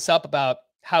to bring this up about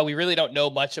how we really don't know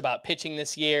much about pitching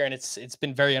this year, and it's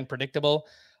been very unpredictable.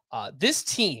 This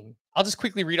team, I'll just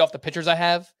quickly read off the pitchers I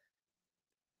have.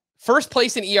 1st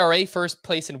place in ERA, 1st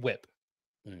place in WHIP.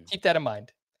 Keep that in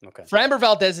mind. Okay. Framber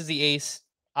Valdez is the ace.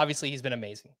 Obviously, he's been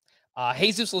amazing.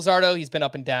 Jesus Luzardo, he's been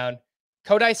up and down.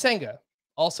 Kodai Senga,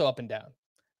 also up and down.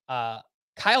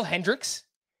 Kyle Hendricks,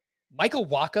 Michael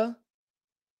Wacha,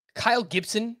 Kyle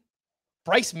Gibson,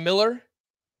 Bryce Miller,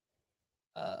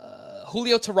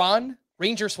 Julio Teheran,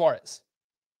 Ranger Suarez.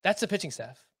 That's the pitching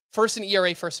staff. 1st in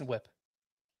ERA, 1st in WHIP.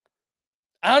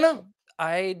 I don't know.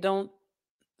 I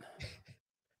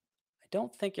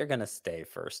don't think you're going to stay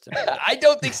 1st. I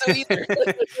don't think so either.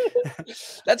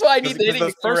 That's why I need the hitting.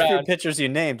 Those first 2 pitchers you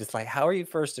named, it's like, how are you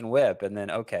 1st in WHIP? And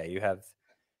then, okay, you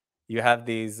have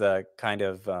these kind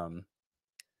of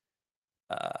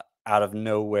out of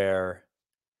nowhere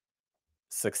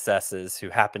successes who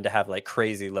happen to have like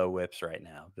crazy low WHIPs right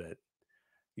now, but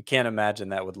you can't imagine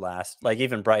that would last. Like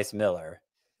even Bryce Miller,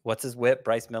 what's his WHIP?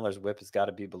 Bryce Miller's WHIP has got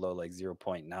to be below like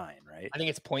 0.9, right? I think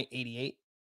it's 0.88.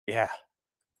 Yeah,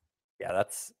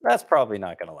 that's probably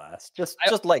not going to last. Just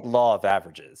like law of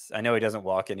averages. I know he doesn't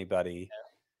walk anybody,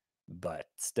 but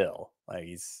still, like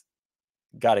he's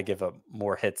got to give up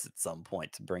more hits at some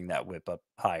point to bring that WHIP up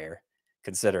higher,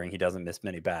 considering he doesn't miss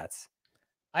many bats.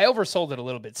 I oversold it a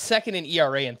little bit. Second in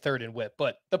ERA and third in WHIP,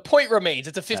 but the point remains.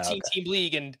 It's a 15-team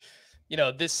league, and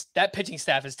that pitching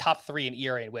staff is top 3 in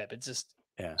ERA and WHIP. It just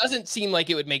doesn't seem like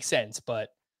it would make sense, but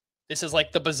this is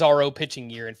like the bizarro pitching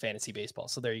year in fantasy baseball.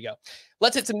 So there you go.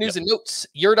 Let's hit some news and notes.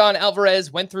 Yordan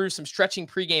Alvarez went through some stretching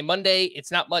pregame Monday.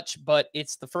 It's not much, but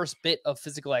it's the first bit of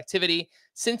physical activity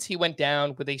since he went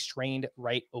down with a strained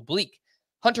right oblique.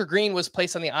 Hunter Green was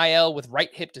placed on the IL with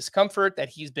right hip discomfort that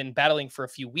he's been battling for a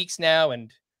few weeks now.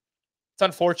 And it's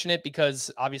unfortunate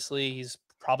because obviously he's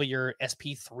probably your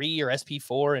SP3 or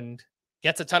SP4 and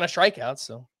gets a ton of strikeouts.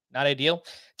 So not ideal.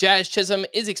 Jazz Chisholm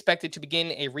is expected to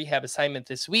begin a rehab assignment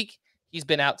this week. He's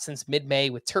been out since mid-May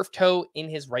with turf toe in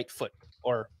his right foot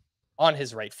or on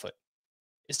his right foot.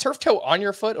 Is turf toe on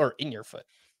your foot or in your foot?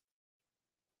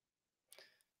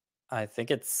 I think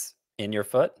it's in your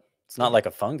foot. It's not like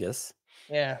a fungus.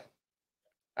 Yeah.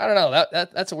 I don't know.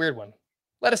 That's a weird one.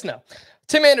 Let us know.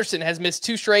 Tim Anderson has missed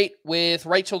 2 straight with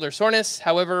right shoulder soreness.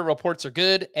 However, reports are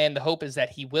good, and the hope is that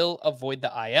he will avoid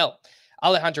the IL.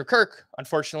 Alejandro Kirk,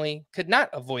 unfortunately, could not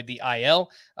avoid the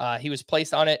IL. He was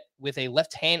placed on it with a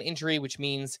left hand injury, which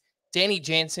means Danny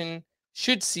Jansen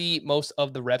should see most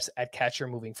of the reps at catcher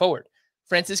moving forward.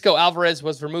 Francisco Alvarez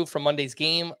was removed from Monday's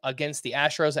game against the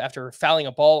Astros after fouling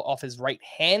a ball off his right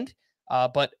hand,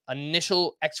 but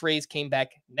initial x-rays came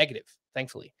back negative,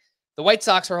 thankfully. The White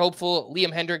Sox are hopeful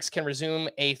Liam Hendricks can resume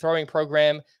a throwing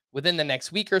program within the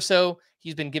next week or so.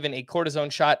 He's been given a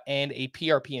cortisone shot and a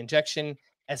PRP injection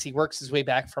as he works his way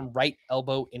back from right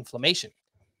elbow inflammation.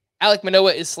 Alek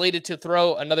Manoah is slated to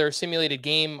throw another simulated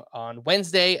game on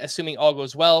Wednesday, assuming all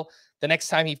goes well. The next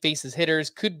time he faces hitters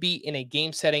could be in a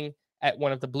game setting at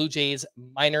one of the Blue Jays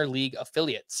minor league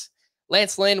affiliates.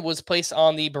 Lance Lynn was placed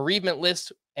on the bereavement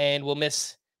list and will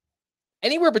miss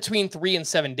anywhere between 3 and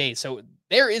 7 days. So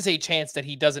there is a chance that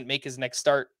he doesn't make his next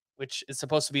start, which is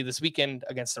supposed to be this weekend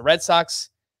against the Red Sox,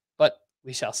 but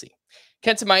we shall see.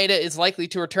 Kenta Maeda is likely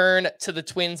to return to the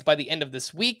Twins by the end of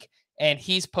this week, and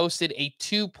he's posted a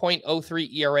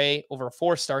 2.03 ERA over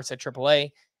 4 starts at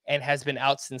AAA and has been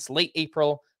out since late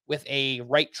April with a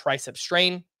right tricep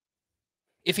strain.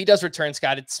 If he does return,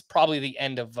 Scott, it's probably the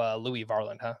end of Louis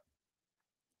Varland, huh?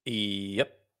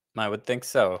 Yep, I would think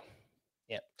so.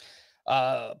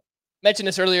 Yeah. Mentioned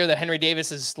this earlier that Henry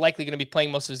Davis is likely going to be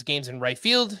playing most of his games in right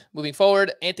field. Moving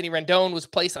forward, Anthony Rendon was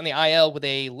placed on the IL with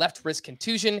a left wrist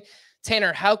contusion.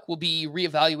 Tanner Houck will be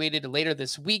reevaluated later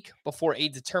this week before a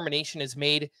determination is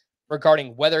made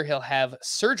regarding whether he'll have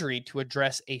surgery to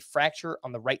address a fracture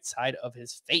on the right side of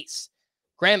his face.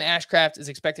 Graham Ashcraft is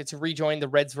expected to rejoin the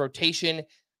Reds rotation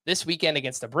this weekend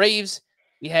against the Braves.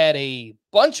 We had a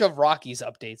bunch of Rockies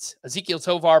updates. Ezekiel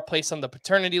Tovar placed on the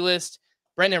paternity list.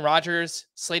 Brendan Rodgers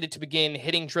slated to begin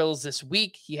hitting drills this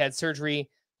week. He had surgery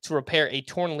to repair a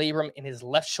torn labrum in his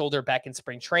left shoulder back in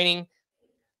spring training.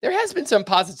 There has been some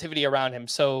positivity around him,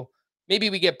 so maybe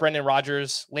we get Brendan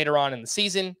Rodgers later on in the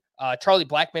season. Charlie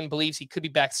Blackmon believes he could be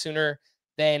back sooner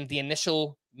than the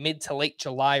initial mid to late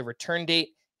July return date.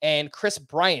 And Chris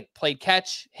Bryant played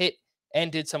catch, hit,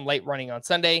 and did some light running on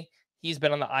Sunday. He's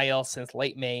been on the IL since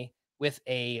late May with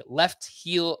a left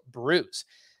heel bruise.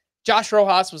 Josh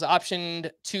Rojas was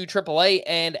optioned to AAA,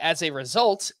 and as a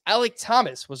result, Alek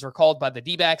Thomas was recalled by the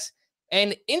D-backs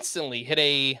and instantly hit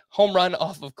a home run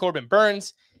off of Corbin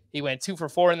Burns. He went 2 for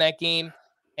 4 in that game.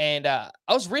 And I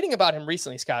was reading about him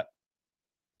recently, Scott.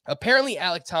 Apparently,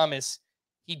 Alek Thomas,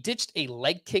 he ditched a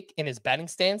leg kick in his batting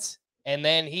stance, and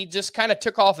then he just kind of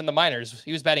took off in the minors.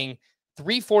 He was batting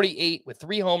 .348 with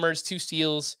 3 homers, 2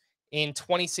 steals in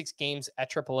 26 games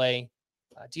at AAA.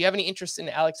 Do you have any interest in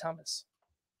Alek Thomas?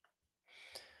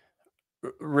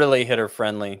 Really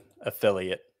hitter-friendly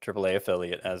affiliate, AAA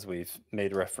affiliate, as we've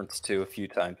made reference to a few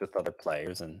times with other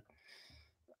players. And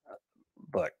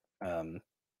look,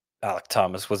 Alek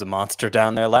Thomas was a monster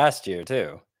down there last year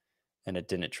too, and it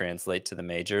didn't translate to the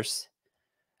majors.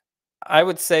 I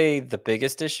would say the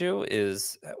biggest issue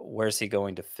is where's he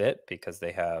going to fit, because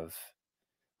they have,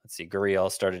 let's see,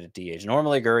 Gurriel started at DH.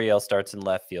 Normally Gurriel starts in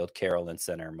left field, Carroll in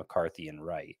center, McCarthy in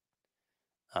right.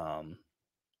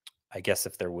 I guess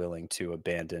if they're willing to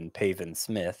abandon Pavin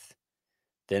Smith,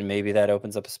 then maybe that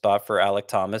opens up a spot for Alek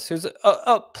Thomas, who's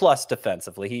a plus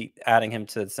defensively. Adding him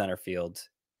to the center field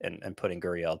and putting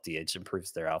Gurriel at DH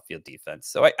improves their outfield defense.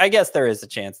 So I guess there is a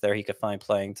chance there he could find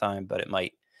playing time, but it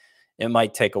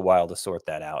might take a while to sort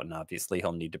that out, and obviously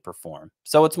he'll need to perform.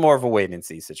 So it's more of a wait and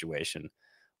see situation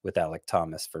with Alek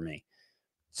Thomas for me.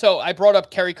 So I brought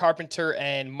up Kerry Carpenter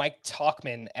and Mike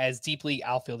Tauchman as deeply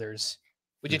outfielders.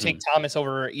 Would you take Thomas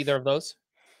over either of those?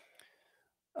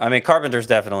 I mean, Carpenter's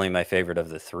definitely my favorite of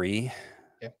the 3.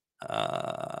 Yeah.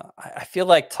 I feel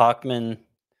like Tauchman,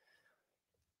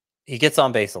 he gets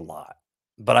on base a lot,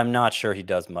 but I'm not sure he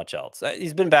does much else.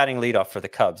 He's been batting leadoff for the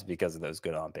Cubs because of those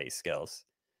good on base skills,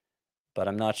 but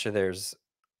I'm not sure there's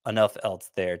enough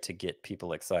else there to get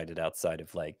people excited outside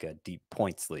of like a deep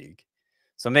points league.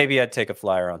 So maybe I'd take a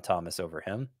flyer on Thomas over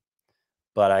him,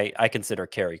 but I consider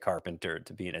Kerry Carpenter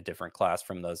to be in a different class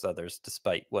from those others,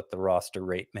 despite what the roster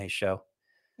rate may show.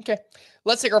 Okay,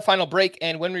 let's take our final break.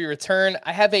 And when we return,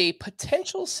 I have a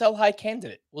potential sell high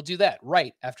candidate. We'll do that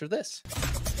right after this.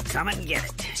 Come and get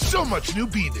it. So much new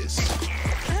penis.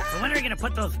 So when are you gonna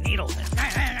put those needles in?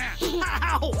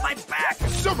 Ow, my back.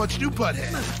 So much new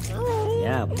butthead.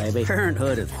 Yeah, baby.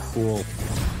 Parenthood is cool.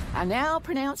 I now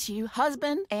pronounce you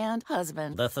husband and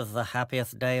husband. This is the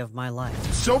happiest day of my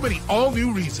life. So many all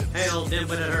new reasons. Hail,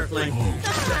 infinite earthling.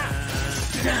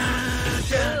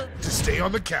 To stay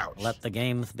on the couch. Let the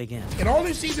games begin. An all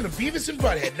new season of Beavis and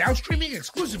Butthead now streaming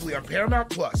exclusively on Paramount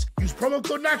Plus. Use promo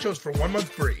code Nachos for 1 month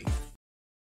free.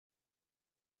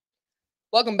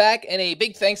 Welcome back, and a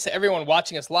big thanks to everyone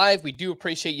watching us live. We do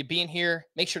appreciate you being here.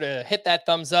 Make sure to hit that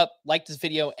thumbs up, like this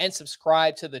video, and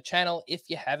subscribe to the channel if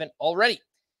you haven't already.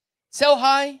 Sell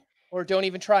high or don't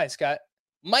even try, Scott.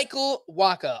 Michael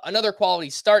Wacha, another quality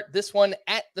start. This one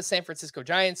at the San Francisco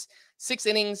Giants. 6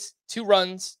 innings, 2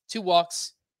 runs, 2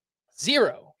 walks,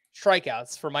 0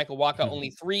 strikeouts for Michael Wacha. Only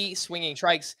 3 swinging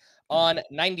strikes on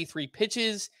 93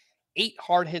 pitches. 8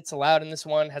 hard hits allowed in this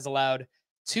one. Has allowed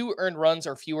 2 earned runs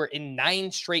or fewer in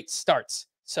 9 straight starts.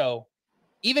 So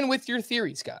even with your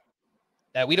theory, Scott,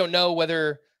 that we don't know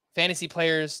whether fantasy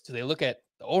players, do they look at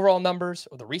the overall numbers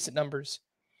or the recent numbers?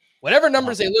 Whatever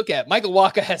numbers they look at, Michael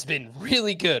Wacha has been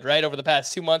really good, right, over the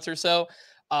past 2 months or so.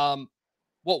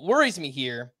 What worries me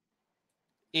here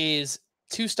is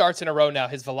 2 starts in a row now,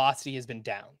 his velocity has been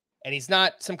down. And he's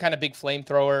not some kind of big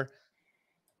flamethrower.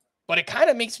 But it kind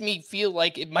of makes me feel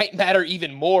like it might matter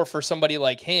even more for somebody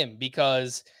like him,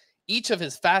 because each of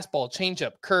his fastball,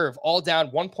 changeup, curve, all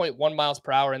down 1.1 miles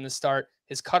per hour in the start.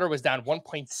 His cutter was down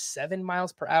 1.7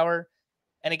 miles per hour.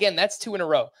 And again, that's 2 in a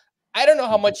row. I don't know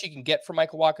how much you can get from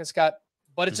Michael Wacha, Scott,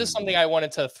 but it's just something I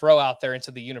wanted to throw out there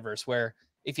into the universe, where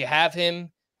if you have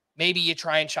him, maybe you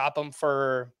try and shop him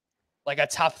for like a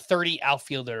top 30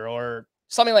 outfielder or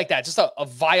something like that. Just a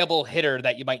viable hitter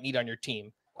that you might need on your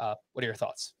team. What are your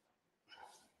thoughts?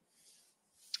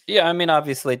 Yeah, I mean,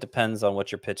 obviously it depends on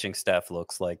what your pitching staff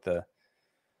looks like. The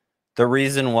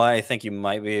reason why I think you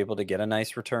might be able to get a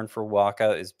nice return for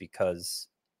Wacha is because,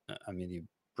 I mean, you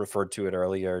referred to it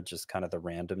earlier, just kind of the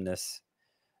randomness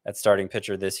at starting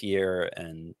pitcher this year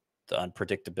and the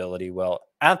unpredictability. Well,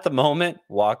 at the moment,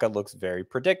 Wacha looks very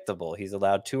predictable. He's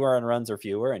allowed 2 earned runs or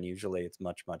fewer, and usually it's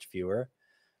much, much fewer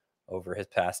over his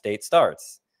past 8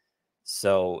 starts.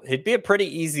 So it'd be a pretty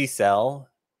easy sell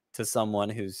to someone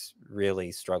who's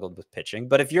really struggled with pitching.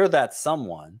 But if you're that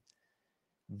someone,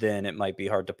 then it might be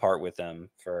hard to part with them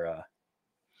for,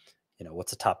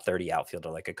 what's a top 30 outfielder,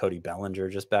 like a Cody Bellinger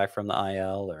just back from the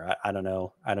IL, or I don't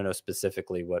know. I don't know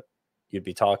specifically what you'd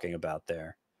be talking about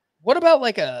there. What about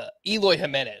like a Eloy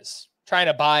Jimenez, trying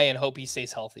to buy and hope he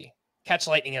stays healthy? Catch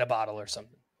lightning in a bottle or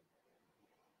something.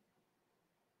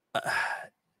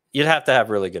 You'd have to have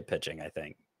really good pitching, I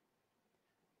think.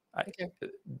 Okay.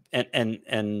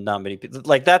 And not many people,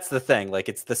 like, that's the thing. Like,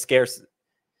 it's the scarce.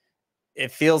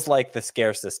 It feels like the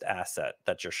scarcest asset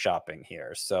that you're shopping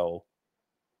here. So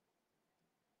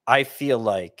I feel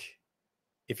like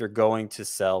if you're going to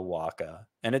sell Wacha,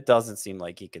 and it doesn't seem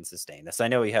like he can sustain this. I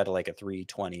know he had like a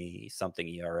 3.20 something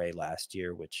ERA last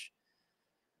year, which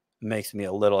makes me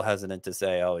a little hesitant to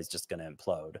say, oh, he's just going to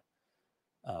implode.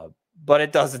 But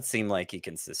it doesn't seem like he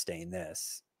can sustain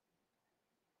this.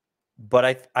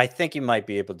 But I think you might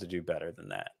be able to do better than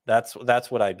that. That's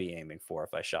what I'd be aiming for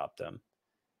if I shopped him.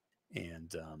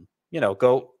 And,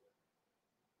 go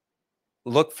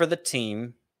look for the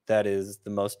team that is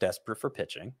the most desperate for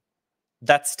pitching.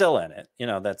 That's still in it.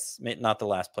 That's not the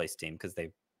last place team, because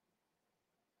they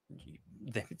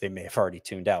may have already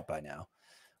tuned out by now.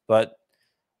 But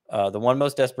the one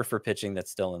most desperate for pitching that's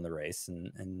still in the race,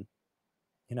 and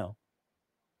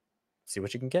see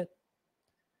what you can get.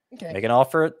 Okay.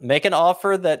 Make an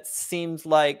offer that seems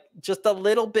like just a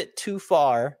little bit too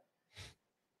far,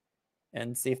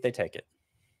 and see if they take it.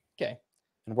 Okay.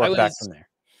 And work back from there.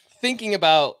 Thinking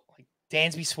about like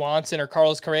Dansby Swanson or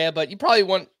Carlos Correa, but you probably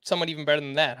want someone even better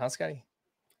than that, huh, Scotty?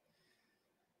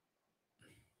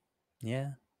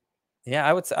 Yeah. Yeah,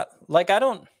 I would say, I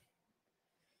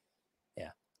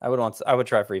would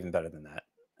try for even better than that.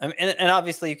 I mean, and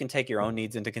obviously you can take your own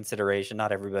needs into consideration.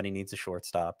 Not everybody needs a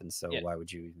shortstop, and so why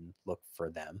would you even look for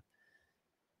them?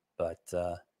 But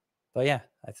yeah,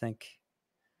 I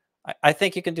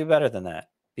think you can do better than that.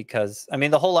 because, I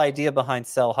mean, the whole idea behind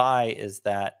sell high is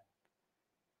that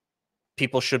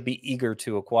people should be eager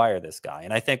to acquire this guy.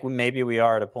 And I think maybe we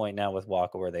are at a point now with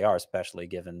Wacha where they are, especially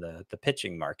given the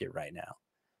pitching market right now.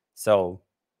 So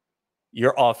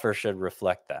your offer should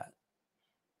reflect that.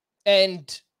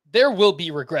 And there will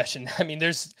be regression. I mean,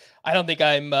 I don't think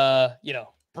I'm,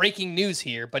 breaking news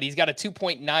here, but he's got a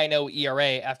 2.90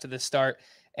 ERA after the start.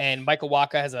 And Michael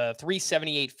Wacha has a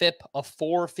 378 FIP, a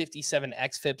 457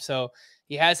 xFIP. So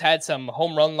he has had some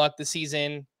home run luck this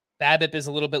season. BABIP is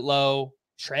a little bit low.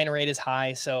 Strand rate is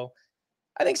high. So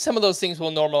I think some of those things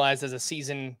will normalize as the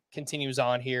season continues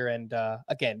on here. And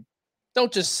again,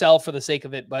 don't just sell for the sake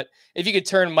of it. But if you could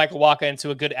turn Michael Wacha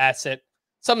into a good asset,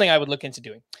 something I would look into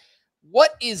doing.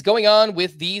 What is going on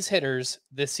with these hitters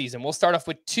this season? We'll start off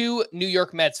with 2 New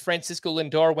York Mets. Francisco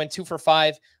Lindor went 2 for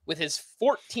 5 with his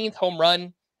 14th home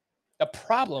run. The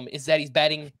problem is that he's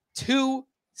batting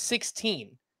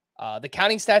 .216. The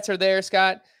counting stats are there,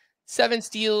 Scott. 7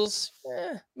 steals,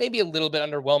 maybe a little bit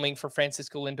underwhelming for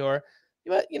Francisco Lindor.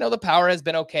 But, the power has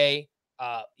been okay.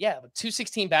 But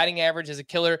 .216 batting average is a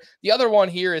killer. The other one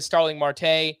here is Starling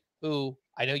Marte, who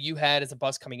I know you had as a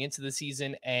bust coming into the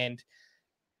season. And,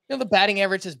 the batting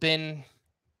average has been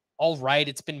all right.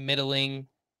 It's been middling.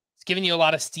 It's giving you a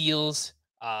lot of steals.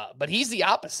 But he's the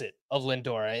opposite of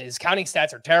Lindor. His counting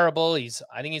stats are terrible.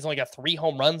 I think he's only got 3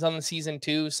 home runs on the season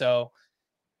too. So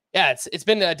yeah, it's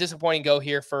been a disappointing go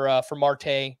here for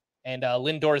Marte and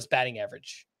Lindor's batting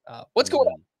average. What's going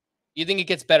on? You think it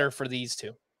gets better for these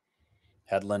two?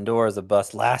 Had Lindor as a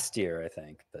bust last year, I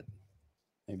think, but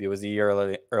maybe it was a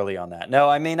year early on that. No,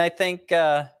 I mean, I think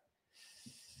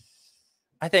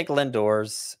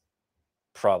Lindor's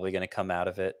probably going to come out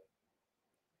of it.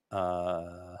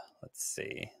 Let's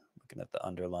see. Looking at the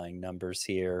underlying numbers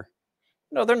here.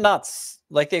 No, they're not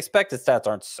like the expected stats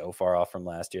aren't so far off from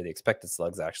last year. The expected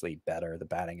slug's actually better. The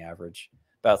batting average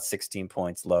about 16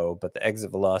 points low, but the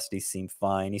exit velocity seemed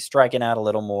fine. He's striking out a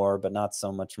little more, but not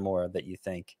so much more that you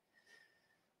think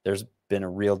there's been a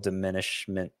real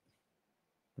diminishment,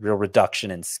 real reduction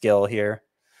in skill here.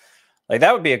 Like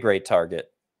that would be a great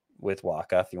target with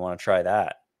Wacha if you want to try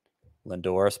that.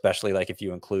 Lindor, especially like if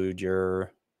you include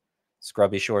your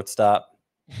scrubby shortstop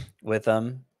with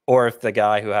him, or if the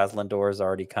guy who has Lindor is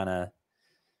already kind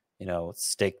of,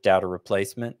 staked out a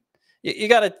replacement. You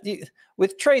got to,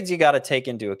 with trades, you got to take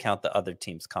into account the other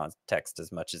team's context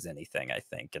as much as anything, I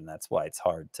think. And that's why it's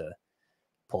hard to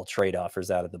pull trade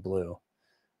offers out of the blue.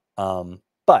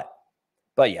 But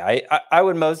yeah, I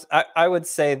would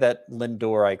say that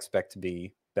Lindor I expect to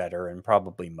be better and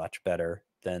probably much better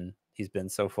than he's been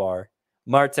so far.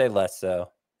 Marte less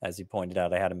so. As you pointed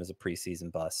out, I had him as a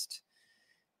preseason bust.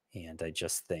 And I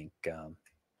just think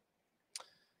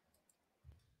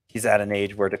he's at an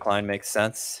age where decline makes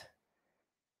sense.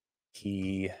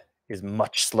 He is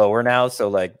much slower now. So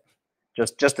like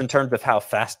just in terms of how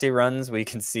fast he runs, we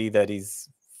can see that he's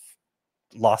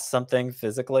lost something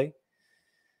physically.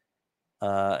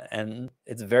 And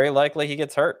it's very likely he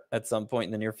gets hurt at some point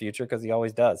in the near future because he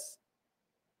always does.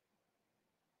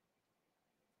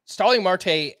 Starling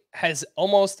Marte has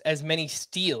almost as many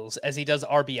steals as he does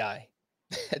RBI.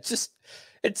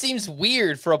 It seems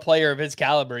weird for a player of his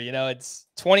caliber. It's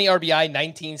 20 RBI,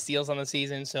 19 steals on the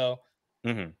season. So,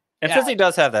 And since he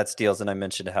does have that steals, and I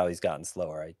mentioned how he's gotten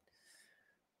slower,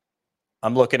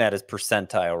 I'm looking at his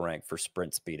percentile rank for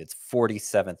sprint speed. It's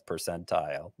 47th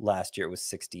percentile. Last year it was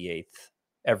 68th.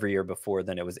 Every year before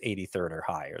then it was 83rd or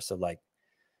higher. So like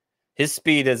his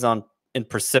speed is in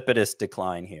precipitous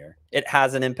decline here. It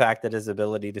hasn't impacted his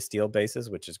ability to steal bases,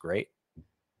 which is great.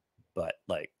 But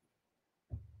like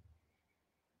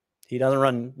he doesn't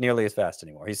run nearly as fast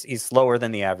anymore. He's slower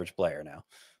than the average player now.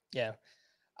 Yeah.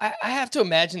 I have to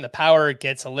imagine the power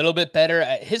gets a little bit better.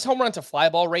 His home run to fly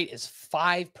ball rate is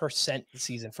 5% this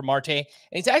season for Marte. And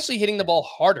he's actually hitting the ball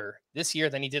harder this year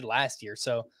than he did last year.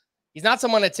 So he's not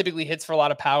someone that typically hits for a lot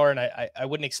of power. And I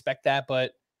wouldn't expect that,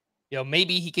 but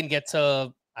maybe he can get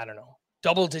to, I don't know,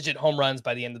 double-digit home runs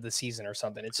by the end of the season or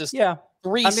something. It's just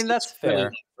 3. I mean, that's fair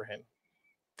really for him.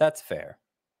 That's fair.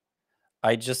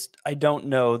 I don't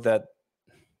know that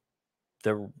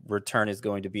the return is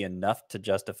going to be enough to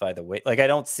justify the wait. Like I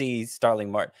don't see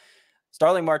Starling Marte.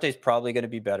 Starling Marte is probably going to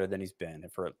be better than he's been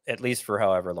for at least for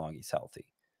however long he's healthy.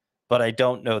 But I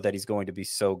don't know that he's going to be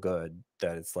so good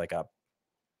that it's like a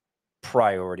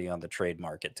priority on the trade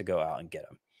market to go out and get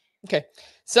him. Okay.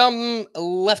 Some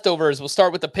leftovers. We'll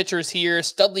start with the pitchers here.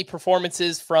 Studly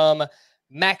performances from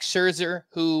Max Scherzer,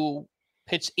 who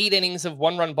pitched 8 innings of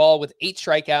 1-run ball with 8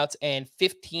 strikeouts and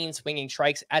 15 swinging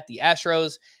strikes at the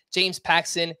Astros. James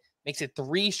Paxton makes it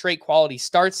 3 straight quality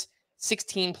starts.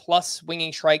 16 plus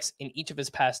swinging strikes in each of his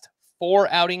past 4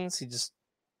 outings. He just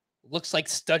looks like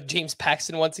stud James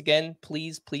Paxton once again.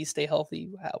 Please stay healthy.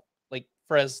 Wow. Like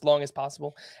for as long as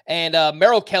possible. And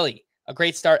Merrill Kelly, a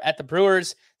great start at the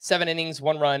Brewers, 7 innings,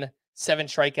 1 run, 7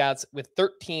 strikeouts with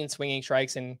 13 swinging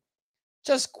strikes, and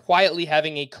just quietly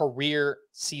having a career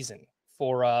season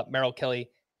for Merrill Kelly.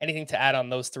 Anything to add on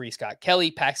those 3, Scott?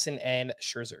 Kelly, Paxton, and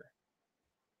Scherzer.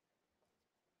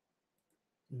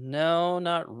 No,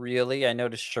 not really. I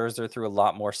noticed Scherzer threw a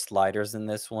lot more sliders in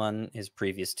this one. His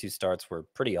previous 2 starts were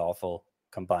pretty awful.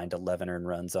 Combined 11 earned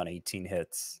runs on 18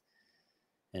 hits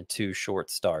and 2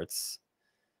 short starts.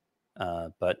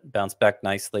 But bounced back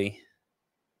nicely.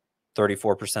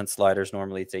 34% sliders.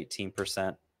 Normally it's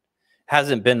 18%.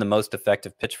 Hasn't been the most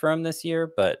effective pitch for him this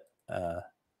year, but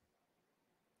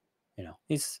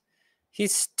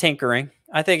he's tinkering.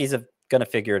 I think he's going to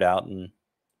figure it out, and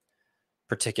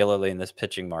particularly in this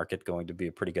pitching market, going to be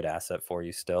a pretty good asset for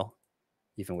you still,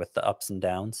 even with the ups and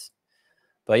downs.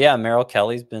 But yeah, Merrill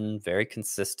Kelly's been very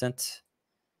consistent.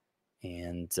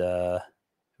 And who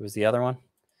was the other one?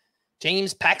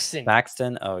 James Paxton.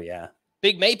 Paxton. Oh yeah,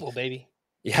 Big Maple, baby.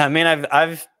 Yeah, I mean,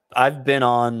 I've been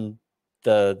on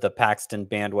the Paxton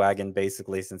bandwagon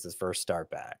basically since his first start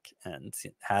back, and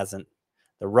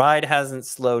the ride hasn't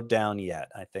slowed down yet.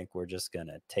 I think we're just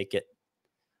gonna take it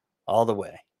all the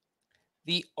way.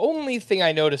 The only thing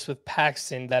I noticed with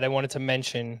Paxton that I wanted to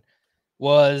mention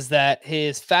was that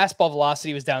his fastball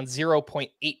velocity was down 0.8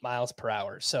 miles per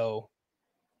hour. So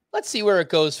let's see where it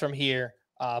goes from here.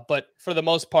 But for the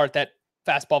most part, that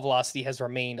fastball velocity has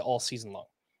remained all season long.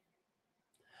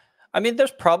 I mean,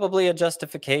 there's probably a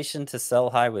justification to sell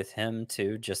high with him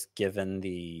too, just given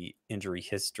the injury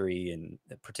history and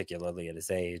particularly at his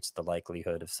age, the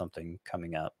likelihood of something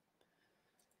coming up.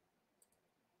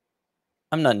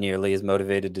 I'm not nearly as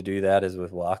motivated to do that as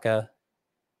with Wacha.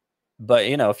 But,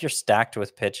 if you're stacked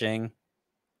with pitching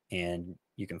and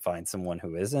you can find someone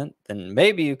who isn't, then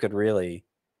maybe you could really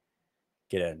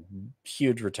get a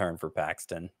huge return for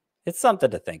Paxton. It's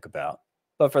something to think about.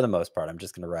 But for the most part, I'm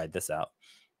just going to ride this out.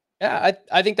 Yeah,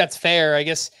 I think that's fair. I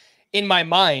guess in my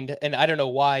mind, and I don't know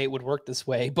why it would work this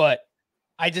way, but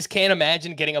I just can't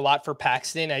imagine getting a lot for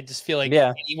Paxton. I just feel like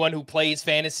anyone who plays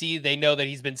fantasy, they know that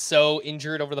he's been so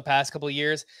injured over the past couple of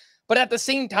years. But at the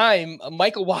same time,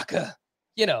 Michael Wacha,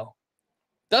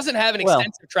 doesn't have an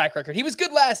extensive track record. He was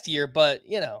good last year, but,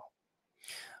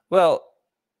 Well,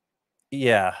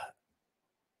 yeah.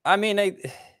 I mean,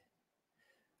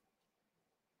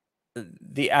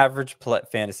 the average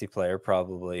fantasy player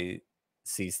probably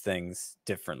sees things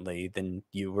differently than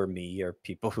you or me or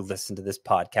people who listen to this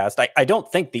podcast. I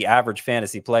don't think the average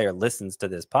fantasy player listens to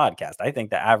this podcast. I think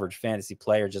the average fantasy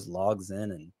player just logs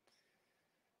in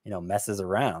and messes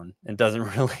around and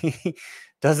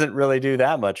doesn't really do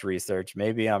that much research.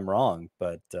 Maybe I'm wrong,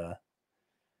 but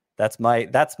that's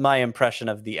my impression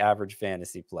of the average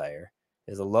fantasy player.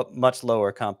 Is a much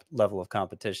lower level of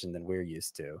competition than we're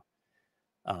used to.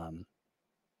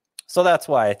 So that's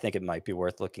why I think it might be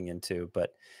worth looking into.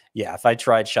 But yeah, if I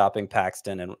tried shopping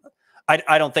Paxton, and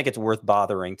I don't think it's worth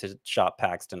bothering to shop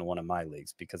Paxton in one of my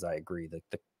leagues, because I agree that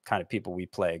the kind of people we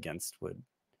play against would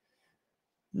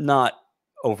not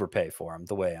overpay for him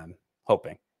the way I'm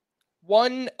hoping.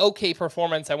 One okay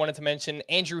performance I wanted to mention: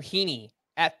 Andrew Heaney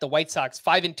at the White Sox,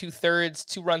 5 2/3,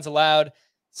 2 runs allowed,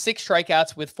 6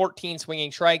 strikeouts with 14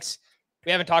 swinging strikes.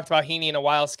 We haven't talked about Heaney in a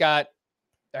while, Scott.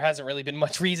 There hasn't really been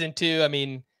much reason to. I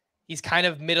mean, he's kind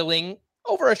of middling.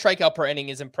 Over a strikeout per inning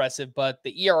is impressive, but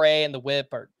the ERA and the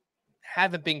WHIP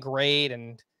haven't been great,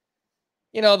 and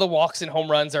the walks and home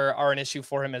runs are an issue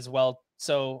for him as well.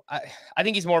 So I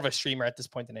think he's more of a streamer at this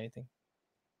point than anything.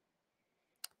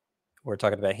 We're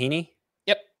talking about Heaney?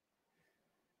 Yep.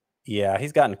 Yeah,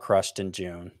 he's gotten crushed in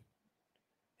June.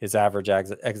 His average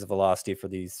exit velocity for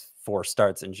these 4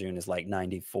 starts in June is like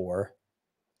 94.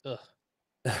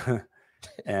 Ugh.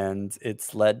 And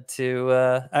it's led to,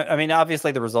 I mean,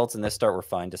 obviously the results in this start were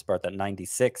fine, despite that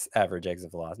 96 average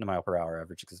exit velocity, mile per hour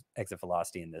average exit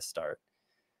velocity in this start.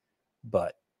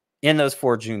 But in those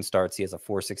 4 June starts, he has a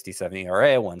 4.67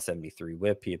 ERA, 1.73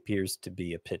 WHIP. He appears to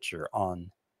be a pitcher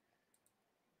on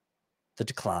the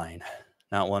decline,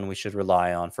 not one we should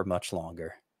rely on for much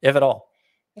longer, if at all.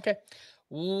 Okay.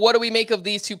 What do we make of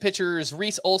these 2 pitchers?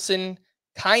 Reese Olson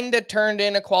kind of turned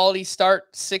in a quality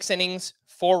start, 6 innings,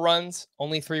 4 runs,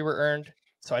 only 3 were earned.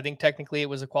 So I think technically it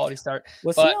was a quality start.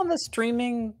 Was he on the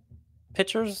streaming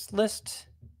pitchers list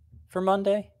for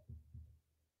Monday?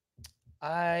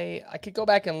 I could go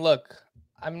back and look.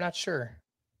 I'm not sure.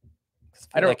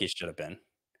 I feel like he should have been.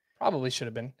 Probably should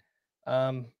have been.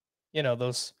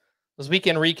 Those those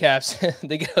weekend recaps,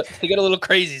 they get a little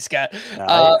crazy, Scott.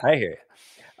 I hear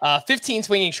you. 15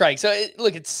 swinging strikes. So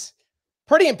look, it's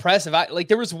pretty impressive.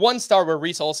 There was one start where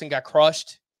Reese Olson got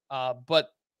crushed, but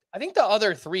I think the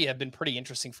other three have been pretty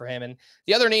interesting for him. And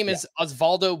the other name is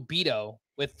Osvaldo Bido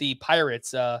with the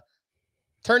Pirates.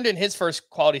 Turned in his first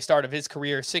quality start of his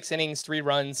career, 6 innings, 3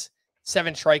 runs,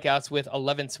 7 strikeouts with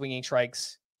 11 swinging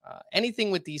strikes.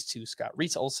 Anything with these two, Scott?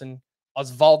 Reese Olson,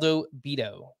 Osvaldo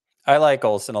Bido. I like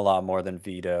Olson a lot more than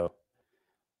Bido.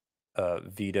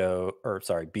 Bido.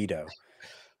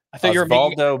 I thought you were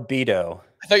Osvaldo Bido.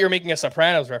 I thought you were making a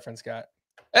Sopranos reference, Scott.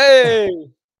 Hey!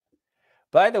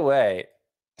 By the way,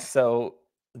 so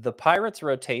the Pirates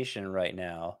rotation right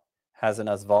now has an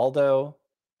Osvaldo,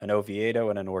 an Oviedo,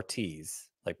 and an Ortiz,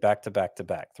 like back to back to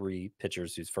back, 3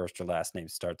 pitchers whose first or last name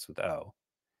starts with O.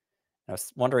 I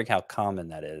was wondering how common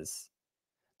that is.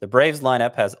 The Braves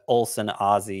lineup has Olson,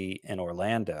 Ozzie, and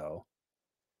Orlando,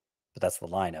 but that's the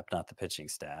lineup, not the pitching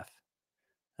staff.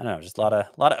 I don't know, just a lot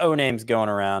of O names going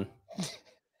around.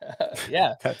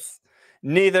 Yeah. That's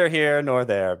neither here nor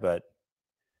there, but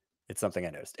it's something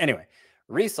I noticed. Anyway,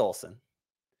 Reese Olson.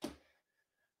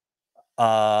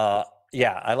 Yeah,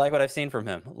 I like what I've seen from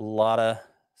him. A lot of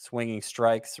swinging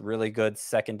strikes, really good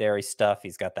secondary stuff.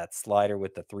 He's got that slider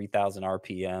with the 3,000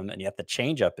 RPM, and yet the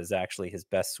changeup is actually his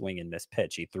best swing and miss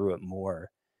pitch. He threw it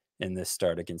more in this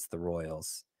start against the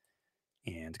Royals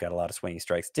and got a lot of swinging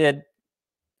strikes. Did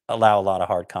allow a lot of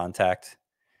hard contact,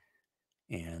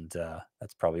 and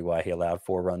that's probably why he allowed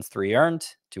 4 runs, 3 earned,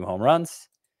 2 home runs.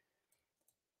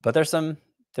 But there's some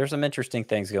interesting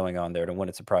things going on there. It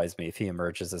wouldn't surprise me if he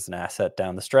emerges as an asset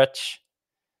down the stretch.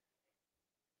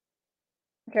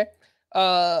 Okay.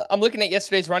 I'm looking at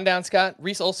yesterday's rundown, Scott.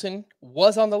 Reese Olson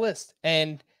was on the list.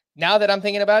 And now that I'm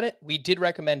thinking about it, we did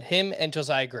recommend him and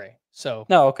Josiah Gray. So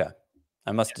no, okay.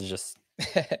 I must have just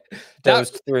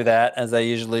dozed through that as I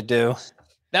usually do.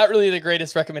 Not really the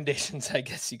greatest recommendations, I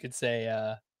guess you could say.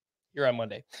 You're on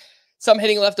Monday. Some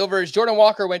hitting leftovers. Jordan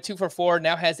Walker went 2 for 4,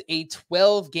 now has a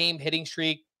 12-game hitting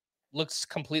streak. Looks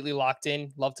completely locked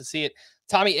in. Love to see it.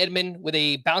 Tommy Edman with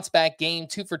a bounce-back game,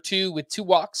 2 for 2 with 2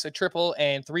 walks, a triple,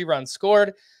 and 3 runs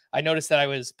scored. I noticed that I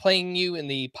was playing you in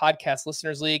the podcast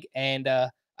listeners league, and I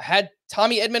had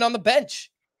Tommy Edman on the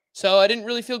bench, so I didn't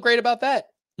really feel great about that.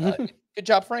 Good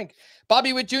job, Frank.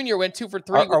 Bobby Witt Jr. went 2 for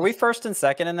 3. Are we first and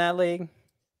second in that league?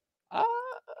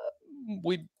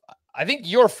 I think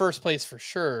you're first place for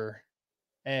sure.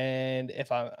 And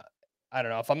if I don't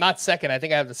know, if I'm not second, I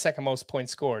think I have the second most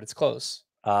points scored. It's close.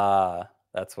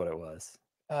 That's what it was.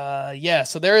 Yeah.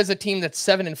 So there is a team that's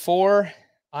 7 and 4.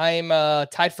 I'm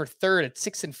tied for third at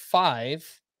 6 and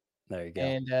 5. There you go.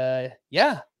 And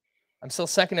yeah, I'm still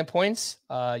second in points.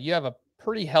 You have a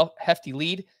pretty hefty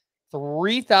lead.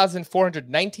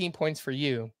 3,419 points for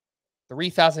you.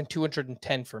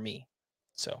 3,210 for me.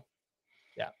 So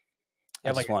yeah.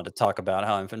 I just wanted to talk about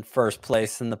how I'm in first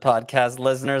place in the podcast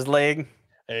listeners league.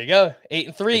 There you go. 8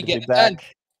 and 3. Getting back. Done.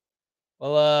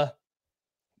 Well,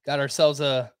 got ourselves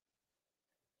a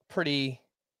pretty.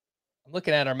 I'm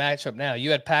looking at our matchup now.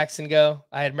 You had Paxton go.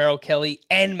 I had Merrill Kelly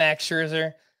and Max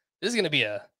Scherzer. This is going to be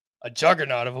a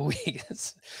juggernaut of a week.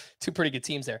 It's 2 pretty good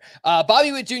teams there.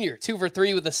 Bobby Witt Jr., 2 for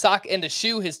 3 with a sock and a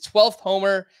shoe, his 12th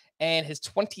homer and his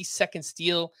 22nd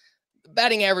steal. The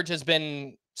batting average has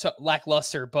been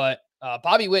lackluster, but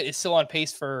Bobby Witt is still on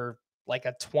pace for like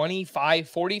a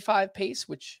 25-45 pace,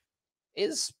 which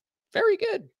is very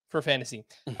good for fantasy.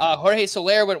 Jorge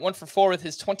Soler went 1 for 4 with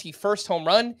his 21st home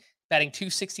run, batting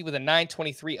 .260 with a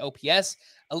 .923 OPS.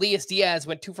 Elias Diaz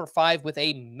went 2 for 5 with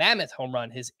a mammoth home run,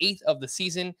 his 8th of the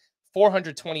season,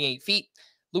 428 feet.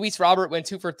 Luis Robert went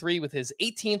 2 for 3 with his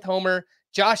 18th homer.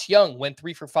 Josh Young went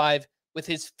 3 for 5 with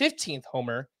his 15th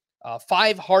homer.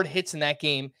 5 hard hits in that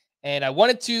game. And I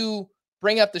wanted to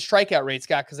bring up the strikeout rate,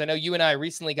 Scott, because I know you and I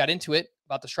recently got into it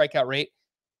about the strikeout rate.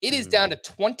 It is down to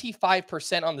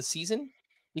 25% on the season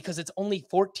because it's only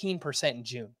 14% in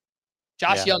June.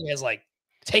 Josh Young has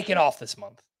taken off this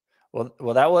month.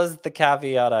 Well, that was the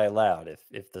caveat I allowed.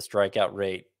 If the strikeout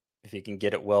rate, if you can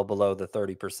get it well below the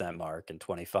 30% mark, and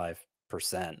 25%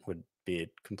 would be a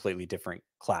completely different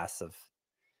class of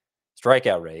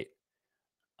strikeout rate,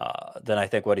 then I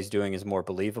think what he's doing is more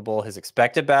believable. His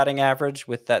expected batting average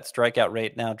with that strikeout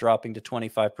rate now dropping to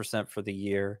 25% for the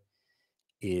year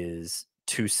is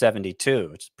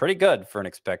 .272, which is pretty good for an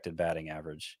expected batting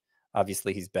average.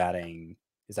 Obviously, his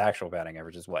actual batting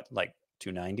average is what, like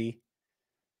 .290?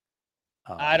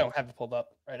 I don't have it pulled up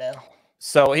right now.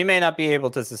 So he may not be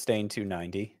able to sustain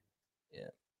 .290. Yeah.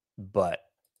 But,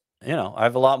 I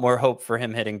have a lot more hope for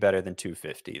him hitting better than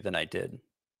 .250 than I did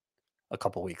a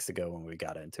couple weeks ago when we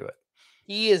got into it.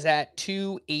 He is at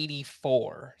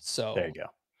 284. So There you go.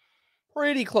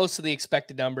 pretty close to the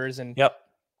expected numbers. And Yep.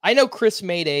 I know Chris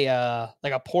made a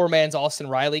like a poor man's Austin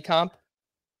Riley comp.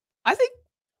 I think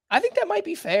that might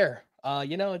be fair.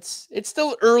 It's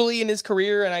still early in his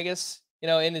career, and I guess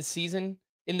in this season,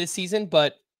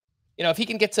 but if he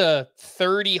can get to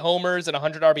 30 homers and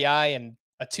 100 RBI and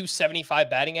a 275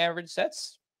 batting average,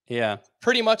 that's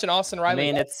pretty much an Austin Riley.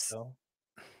 I mean,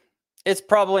 it's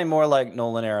probably more like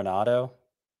Nolan Arenado,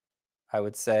 I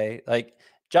would say. Like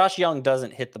Josh Young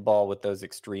doesn't hit the ball with those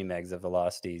extreme exit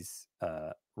velocities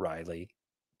Riley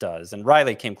does, and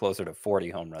Riley came closer to 40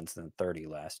 home runs than 30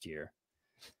 last year.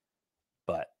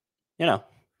 But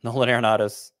Nolan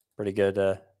Arenado's pretty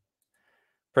good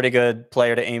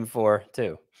player to aim for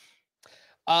too.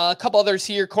 A couple others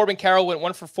here. Corbin Carroll went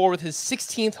 1 for 4 with his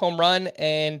 16th home run.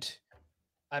 And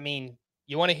I mean,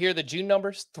 you want to hear the June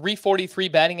numbers? 343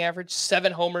 batting average,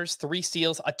 7 homers, 3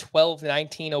 steals, a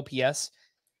 1219 OPS.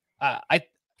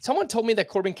 Someone told me that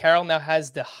Corbin Carroll now has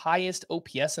the highest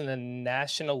OPS in the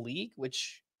National League,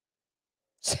 which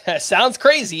sounds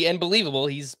crazy and believable.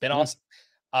 He's been awesome.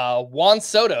 Juan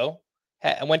Soto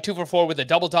went 2 for 4 with a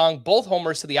double dong, both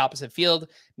homers to the opposite field,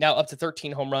 now up to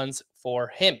 13 home runs for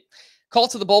him. Call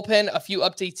to the bullpen, a few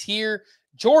updates here.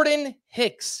 Jordan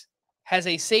Hicks has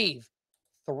a save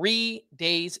 3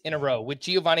 days in a row with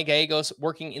Giovanni Gallegos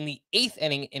working in the 8th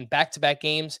inning in back-to-back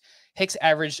games. Hicks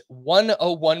averaged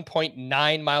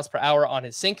 101.9 miles per hour on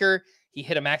his sinker. He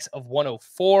hit a max of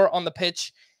 104 on the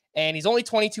pitch, and he's only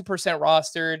 22%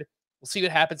 rostered. We'll see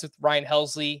what happens with Ryan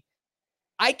Helsley.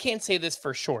 I can't say this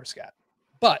for sure, Scott,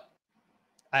 but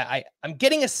I'm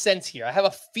getting a sense here. I have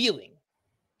a feeling,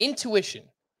 intuition,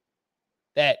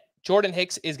 that Jordan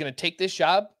Hicks is going to take this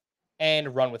job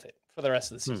and run with it for the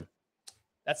rest of the season.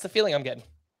 That's the feeling I'm getting.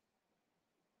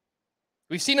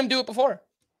 We've seen him do it before.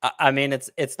 I mean,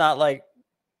 it's not like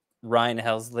Ryan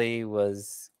Helsley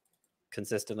was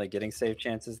consistently getting save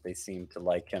chances. They seem to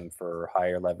like him for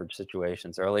higher leverage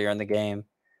situations earlier in the game.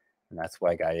 And that's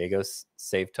why Gallegos'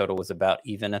 save total was about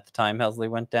even at the time Helsley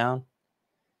went down.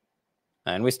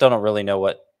 And we still don't really know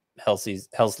what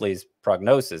Helsley's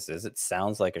prognosis is. It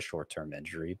sounds like a short-term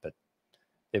injury, but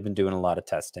they've been doing a lot of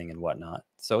testing and whatnot.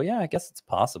 So, yeah, I guess it's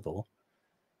possible.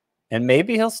 And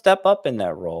maybe he'll step up in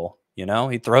that role.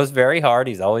 He throws very hard.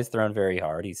 He's always thrown very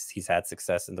hard. He's had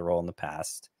success in the role in the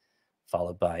past,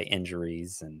 followed by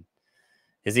injuries. And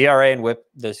his ERA and WHIP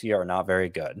this year are not very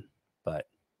good, but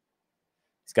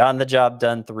he's gotten the job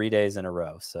done 3 days in a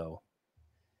row. So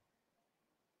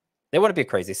they wouldn't be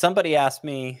crazy. Somebody asked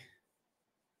me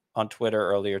on Twitter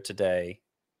earlier today,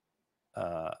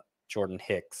 Jordan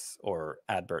Hicks or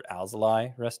Adbert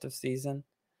Alzolay rest of season.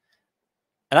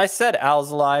 And I said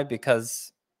Alzolay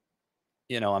because,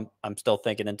 I'm still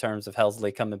thinking in terms of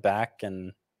Helsley coming back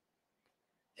and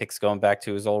Hicks going back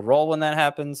to his old role when that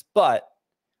happens. But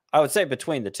I would say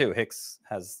between the two, Hicks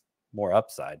has more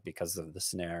upside because of the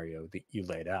scenario that you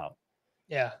laid out.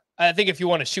 Yeah. I think if you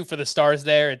want to shoot for the stars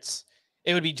there, it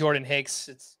would be Jordan Hicks.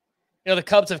 It's, the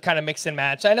Cubs have kind of mixed and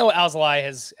matched. I know Alzolay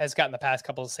has gotten the past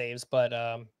couple of saves, but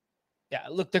yeah,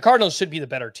 look, the Cardinals should be the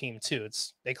better team too.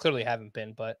 They clearly haven't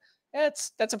been, but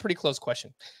that's a pretty close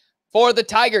question. For the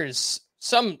Tigers,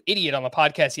 some idiot on the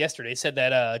podcast yesterday said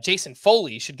that Jason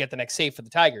Foley should get the next save for the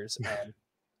Tigers.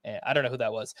 I don't know who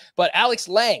that was, but Alex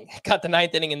Lang got the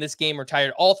 9th inning in this game,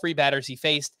 retired all 3 batters he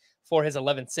faced for his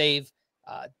 11th save.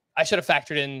 I should have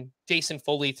factored in Jason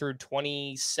Foley through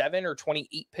 27 or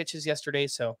 28 pitches yesterday,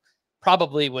 so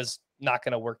probably was not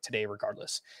going to work today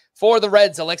regardless. For the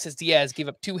Reds, Alexis Diaz gave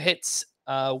up 2 hits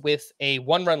with a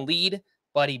 1-run lead,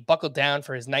 but he buckled down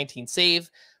for his 19th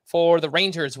save. For the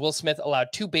Rangers, Will Smith allowed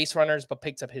 2 base runners, but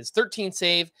picked up his 13th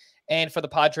save. And for the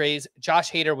Padres,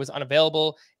 Josh Hader was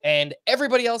unavailable, and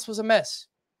everybody else was a mess.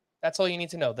 That's all you need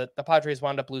to know, that the Padres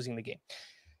wound up losing the game.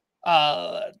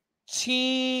 To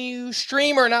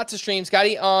stream or not to stream,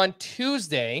 Scotty, on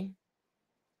Tuesday,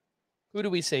 who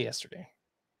did we say yesterday?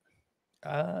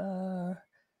 I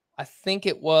think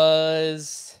it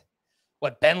was,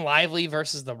 Ben Lively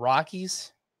versus the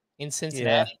Rockies in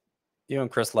Cincinnati? Yeah. You and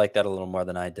Chris liked that a little more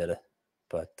than I did,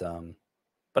 but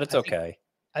it's okay.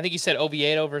 I think you said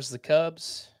Oviedo versus the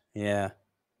Cubs. Yeah,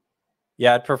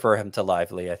 I'd prefer him to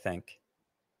Lively, I think.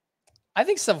 I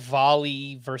think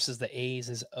Savali versus the A's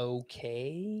is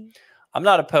okay. I'm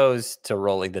not opposed to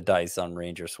rolling the dice on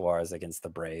Ranger Suarez against the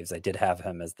Braves. I did have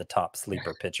him as the top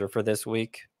sleeper pitcher for this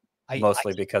week,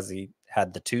 mostly because he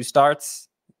had the 2 starts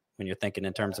when you're thinking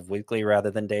in terms of weekly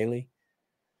rather than daily.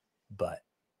 But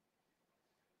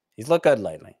he's looked good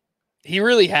lately. He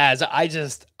really has.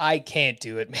 I can't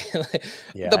do it, man.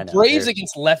 Yeah, The I know. Braves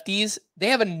against lefties, they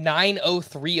have a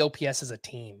 903 OPS as a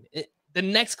team. The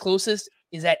next closest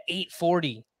is at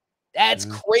 840. That's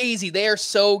crazy. They are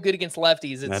so good against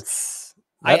lefties. That's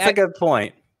I a good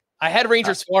point. I had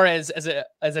Ranger Suarez as a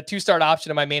 2-start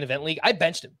option in my main event league. I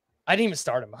benched him. I didn't even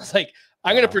start him. I was like,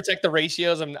 I'm going to protect the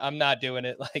ratios. I'm not doing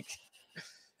it. Like,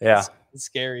 yeah, it's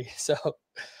scary. So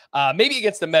maybe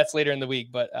against the Mets later in the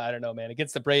week, but I don't know, man.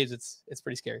 Against the Braves, it's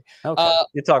pretty scary. Okay,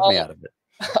 you talked me out of it.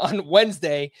 On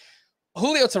Wednesday,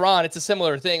 Julio Teheran, it's a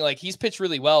similar thing. Like, he's pitched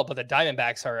really well, but the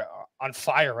Diamondbacks are on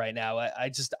fire right now.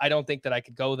 I don't think that I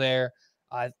could go there.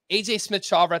 AJ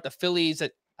Smith-Shawver at the Phillies,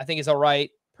 I think is all right.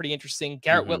 Pretty interesting.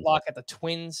 Garrett Whitlock at the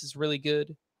Twins is really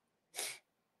good.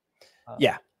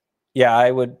 Yeah.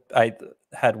 I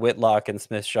had Whitlock and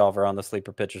Smith-Shawver on the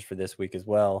sleeper pitchers for this week as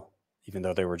well, even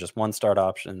though they were just 1-start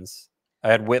options. I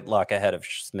had Whitlock ahead of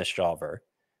Smith-Shawver,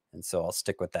 and so I'll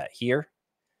stick with that here.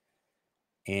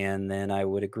 And then I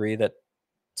would agree that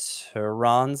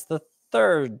Teheran's the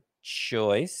third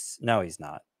choice. No, he's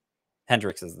not.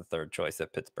 Hendricks is the third choice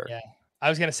at Pittsburgh. Yeah, I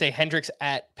was going to say Hendricks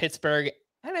at Pittsburgh,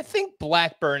 and I think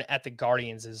Blackburn at the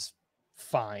Guardians is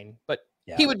fine, but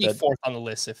he would be fourth on the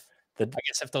list if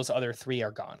those other three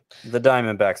are gone. The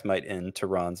Diamondbacks might end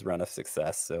Teheran's run of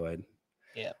success, so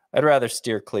I'd rather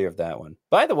steer clear of that one.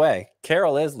 By the way,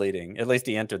 Carroll is leading. At least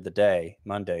he entered the day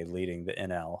Monday, leading the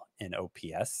NL in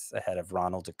OPS ahead of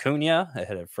Ronald Acuna,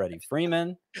 ahead of Freddie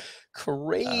Freeman.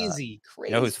 Crazy. You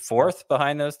know who's fourth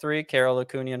behind those three? Carroll,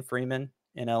 Acuna, and Freeman,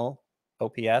 NL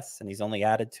OPS, and he's only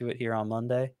added to it here on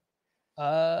Monday.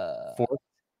 Fourth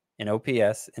in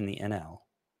OPS in the NL.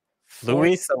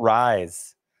 Luis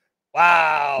Arraez.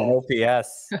 Wow. In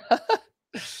OPS.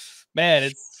 Man,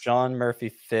 it's Sean Murphy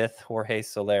fifth, Jorge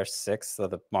Soler sixth. So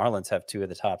the Marlins have 2 of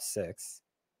the top 6.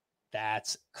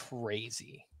 That's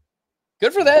crazy.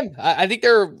 Good for them. I think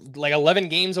they're like 11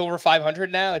 games over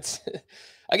 500 now. It's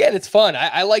again, it's fun.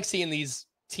 I like seeing these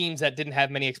teams that didn't have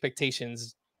many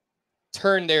expectations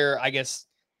turn their, I guess,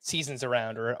 seasons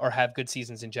around or have good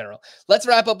seasons in general. Let's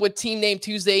wrap up with Team Name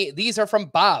Tuesday. These are from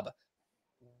Bob.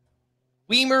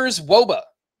 Weimer's Woba.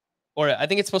 Or I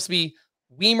think it's supposed to be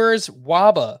Weimer's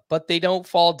Waba, but they don't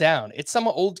fall down. It's some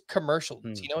old commercial.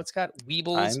 Do you know it's got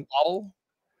Weebles Wobble?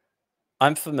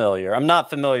 I'm familiar. I'm not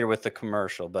familiar with the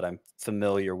commercial, but I'm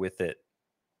familiar with it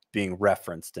being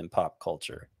referenced in pop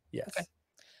culture. Yes. Okay.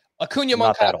 Acuna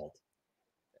Moncada. Not that old.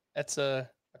 That's a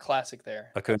classic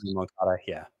there. Acuna Moncada,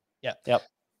 yeah. Yeah. Yep.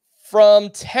 From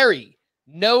Terry,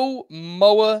 No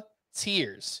Moa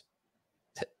Tears.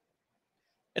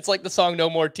 It's like the song No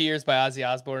More Tears by Ozzy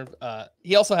Osbourne.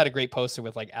 He also had a great poster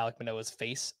with like Alec Manoa's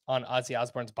face on Ozzy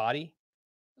Osbourne's body.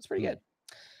 That's pretty good.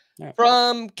 Right.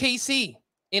 From KC,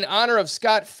 in honor of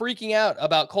Scott freaking out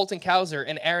about Colton Cowser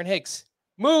and Aaron Hicks.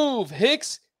 Move,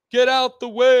 Hicks, get out the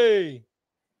way.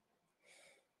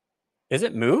 Is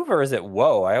it move or is it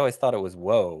whoa? I always thought it was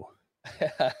whoa.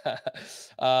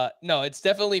 No, it's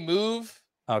definitely move.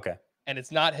 Okay. And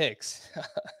it's not Hicks.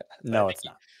 No, it's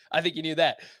not. I think you knew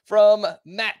that. From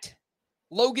Matt,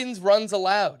 Logan's Runs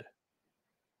Aloud.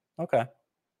 Okay.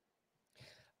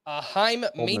 Heim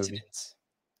Old Maintenance.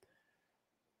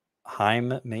 Movie.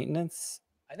 Heim Maintenance?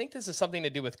 I think this is something to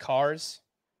do with cars.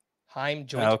 Heim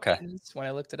Joint Maintenance when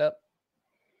I looked it up.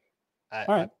 All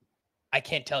right. I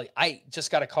can't tell you. I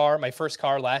just got a car, my first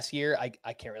car last year.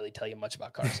 I can't really tell you much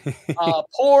about cars.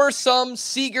 Pour some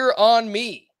Seeger on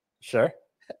me. Sure.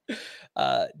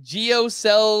 Geo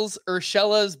sells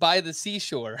Urshela's by the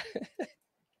seashore.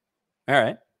 All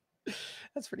right.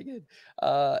 That's pretty good.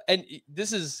 And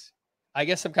this is, I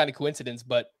guess, some kind of coincidence,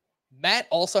 but Matt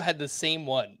also had the same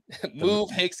one. Move,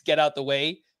 Hicks, get out the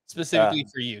way, specifically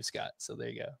for you, Scott. So there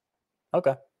you go.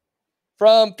 Okay.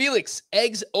 From Felix,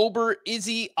 eggs, Ober,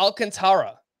 Izzy,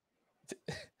 Alcantara.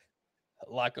 A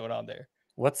lot going on there.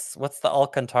 What's the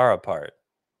Alcantara part?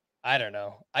 I don't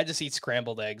know. I just eat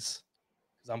scrambled eggs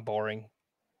because I'm boring.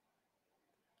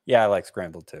 Yeah, I like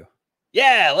scrambled too.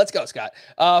 Yeah, let's go, Scott.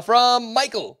 From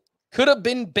Michael, could have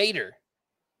been Bader.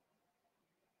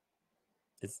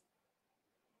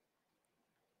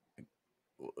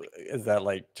 Is that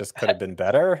like just could have been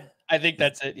better? I think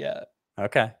that's it. Yeah.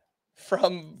 Okay.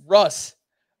 From Russ,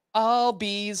 I'll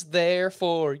be's there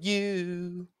for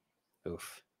you.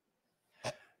 Oof.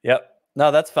 Yep.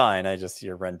 No, that's fine.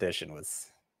 Your rendition was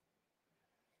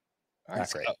all right,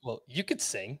 Scott, well, you could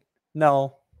sing.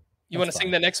 No. You want to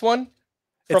sing the next one?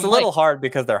 It's a little hard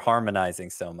because they're harmonizing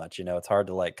so much. You know, it's hard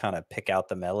to like kind of pick out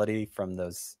the melody from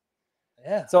those.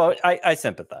 Yeah. So I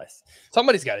sympathize.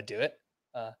 Somebody's got to do it.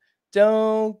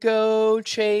 Don't go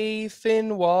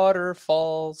chafing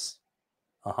waterfalls.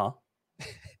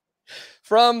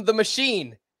 From the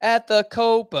machine at the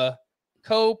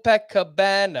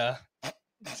Copacabana.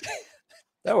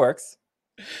 That works.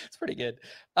 It's pretty good.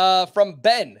 From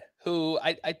Ben, who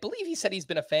I believe he said he's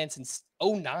been a fan since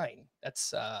 2009.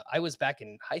 That's I was back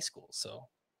in high school, so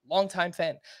longtime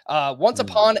fan. Once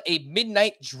upon a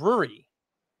midnight Drury.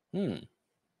 I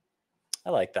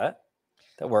like that.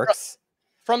 That works.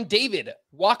 From David,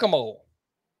 Guacamole.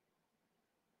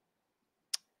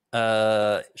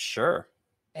 Sure.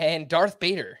 And Darth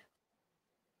Bader.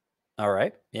 All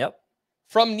right. Yep.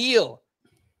 From Neil,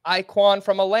 Iquan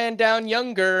from a land down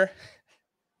younger.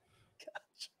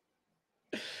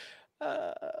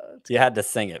 You had to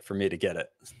sing it for me to get it.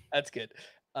 That's good.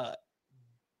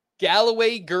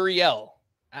 Galloway Gurriel.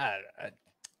 Ed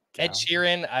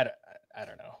Sheeran. I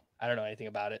don't know. I don't know anything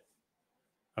about it.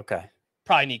 Okay.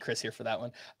 Probably need Chris here for that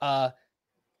one.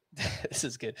 This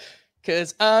is good.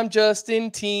 Cause I'm just in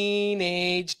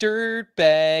teenage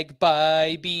dirtbag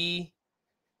Bybee.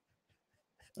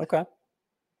 Okay.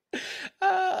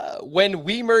 When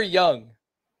we were young.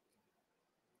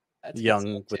 That's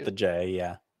Young with the J,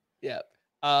 yeah. Yeah.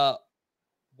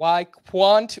 Why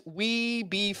can't we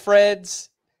be Freds?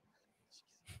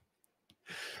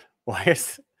 Why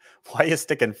are you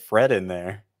sticking Fred in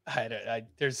there? I don't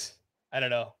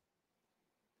know.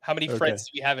 How many Freds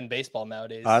do we have in baseball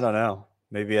nowadays? I don't know.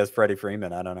 Maybe as Freddie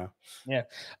Freeman. I don't know. Yeah.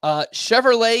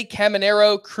 Chevrolet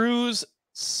Caminero Cruz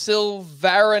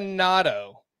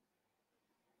Silverado.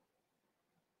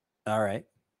 All right.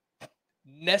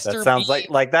 Nestor That sounds B.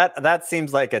 like that. That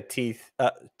seems like a teeth.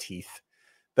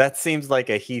 That seems like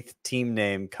a Heath team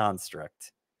name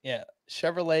construct. Yeah.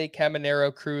 Chevrolet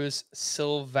Caminero Cruz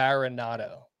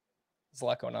Silverado. There's a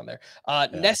lot going on there.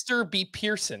 Nestor B.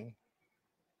 Pearson.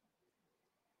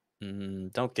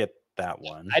 Don't get that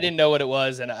one. I didn't know what it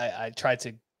was, and I tried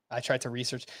to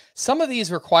research. Some of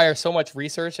these require so much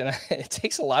research, and it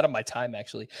takes a lot of my time,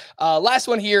 actually. Last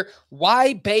one here.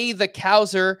 Why bay the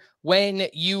cowser when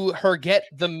you get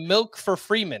the milk for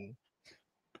Freeman?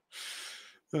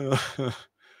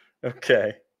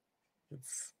 Okay.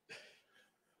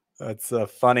 That's a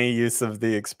funny use of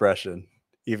the expression,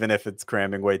 even if it's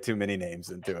cramming way too many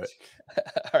names into it.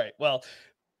 All right. Well,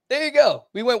 there you go.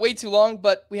 We went way too long,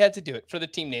 but we had to do it for the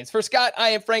team names. For Scott, I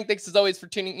am Frank. Thanks as always for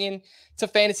tuning in to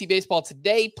Fantasy Baseball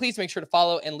today. Please make sure to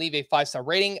follow and leave a 5-star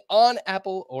rating on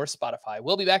Apple or Spotify.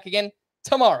 We'll be back again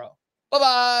tomorrow.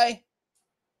 Bye-bye.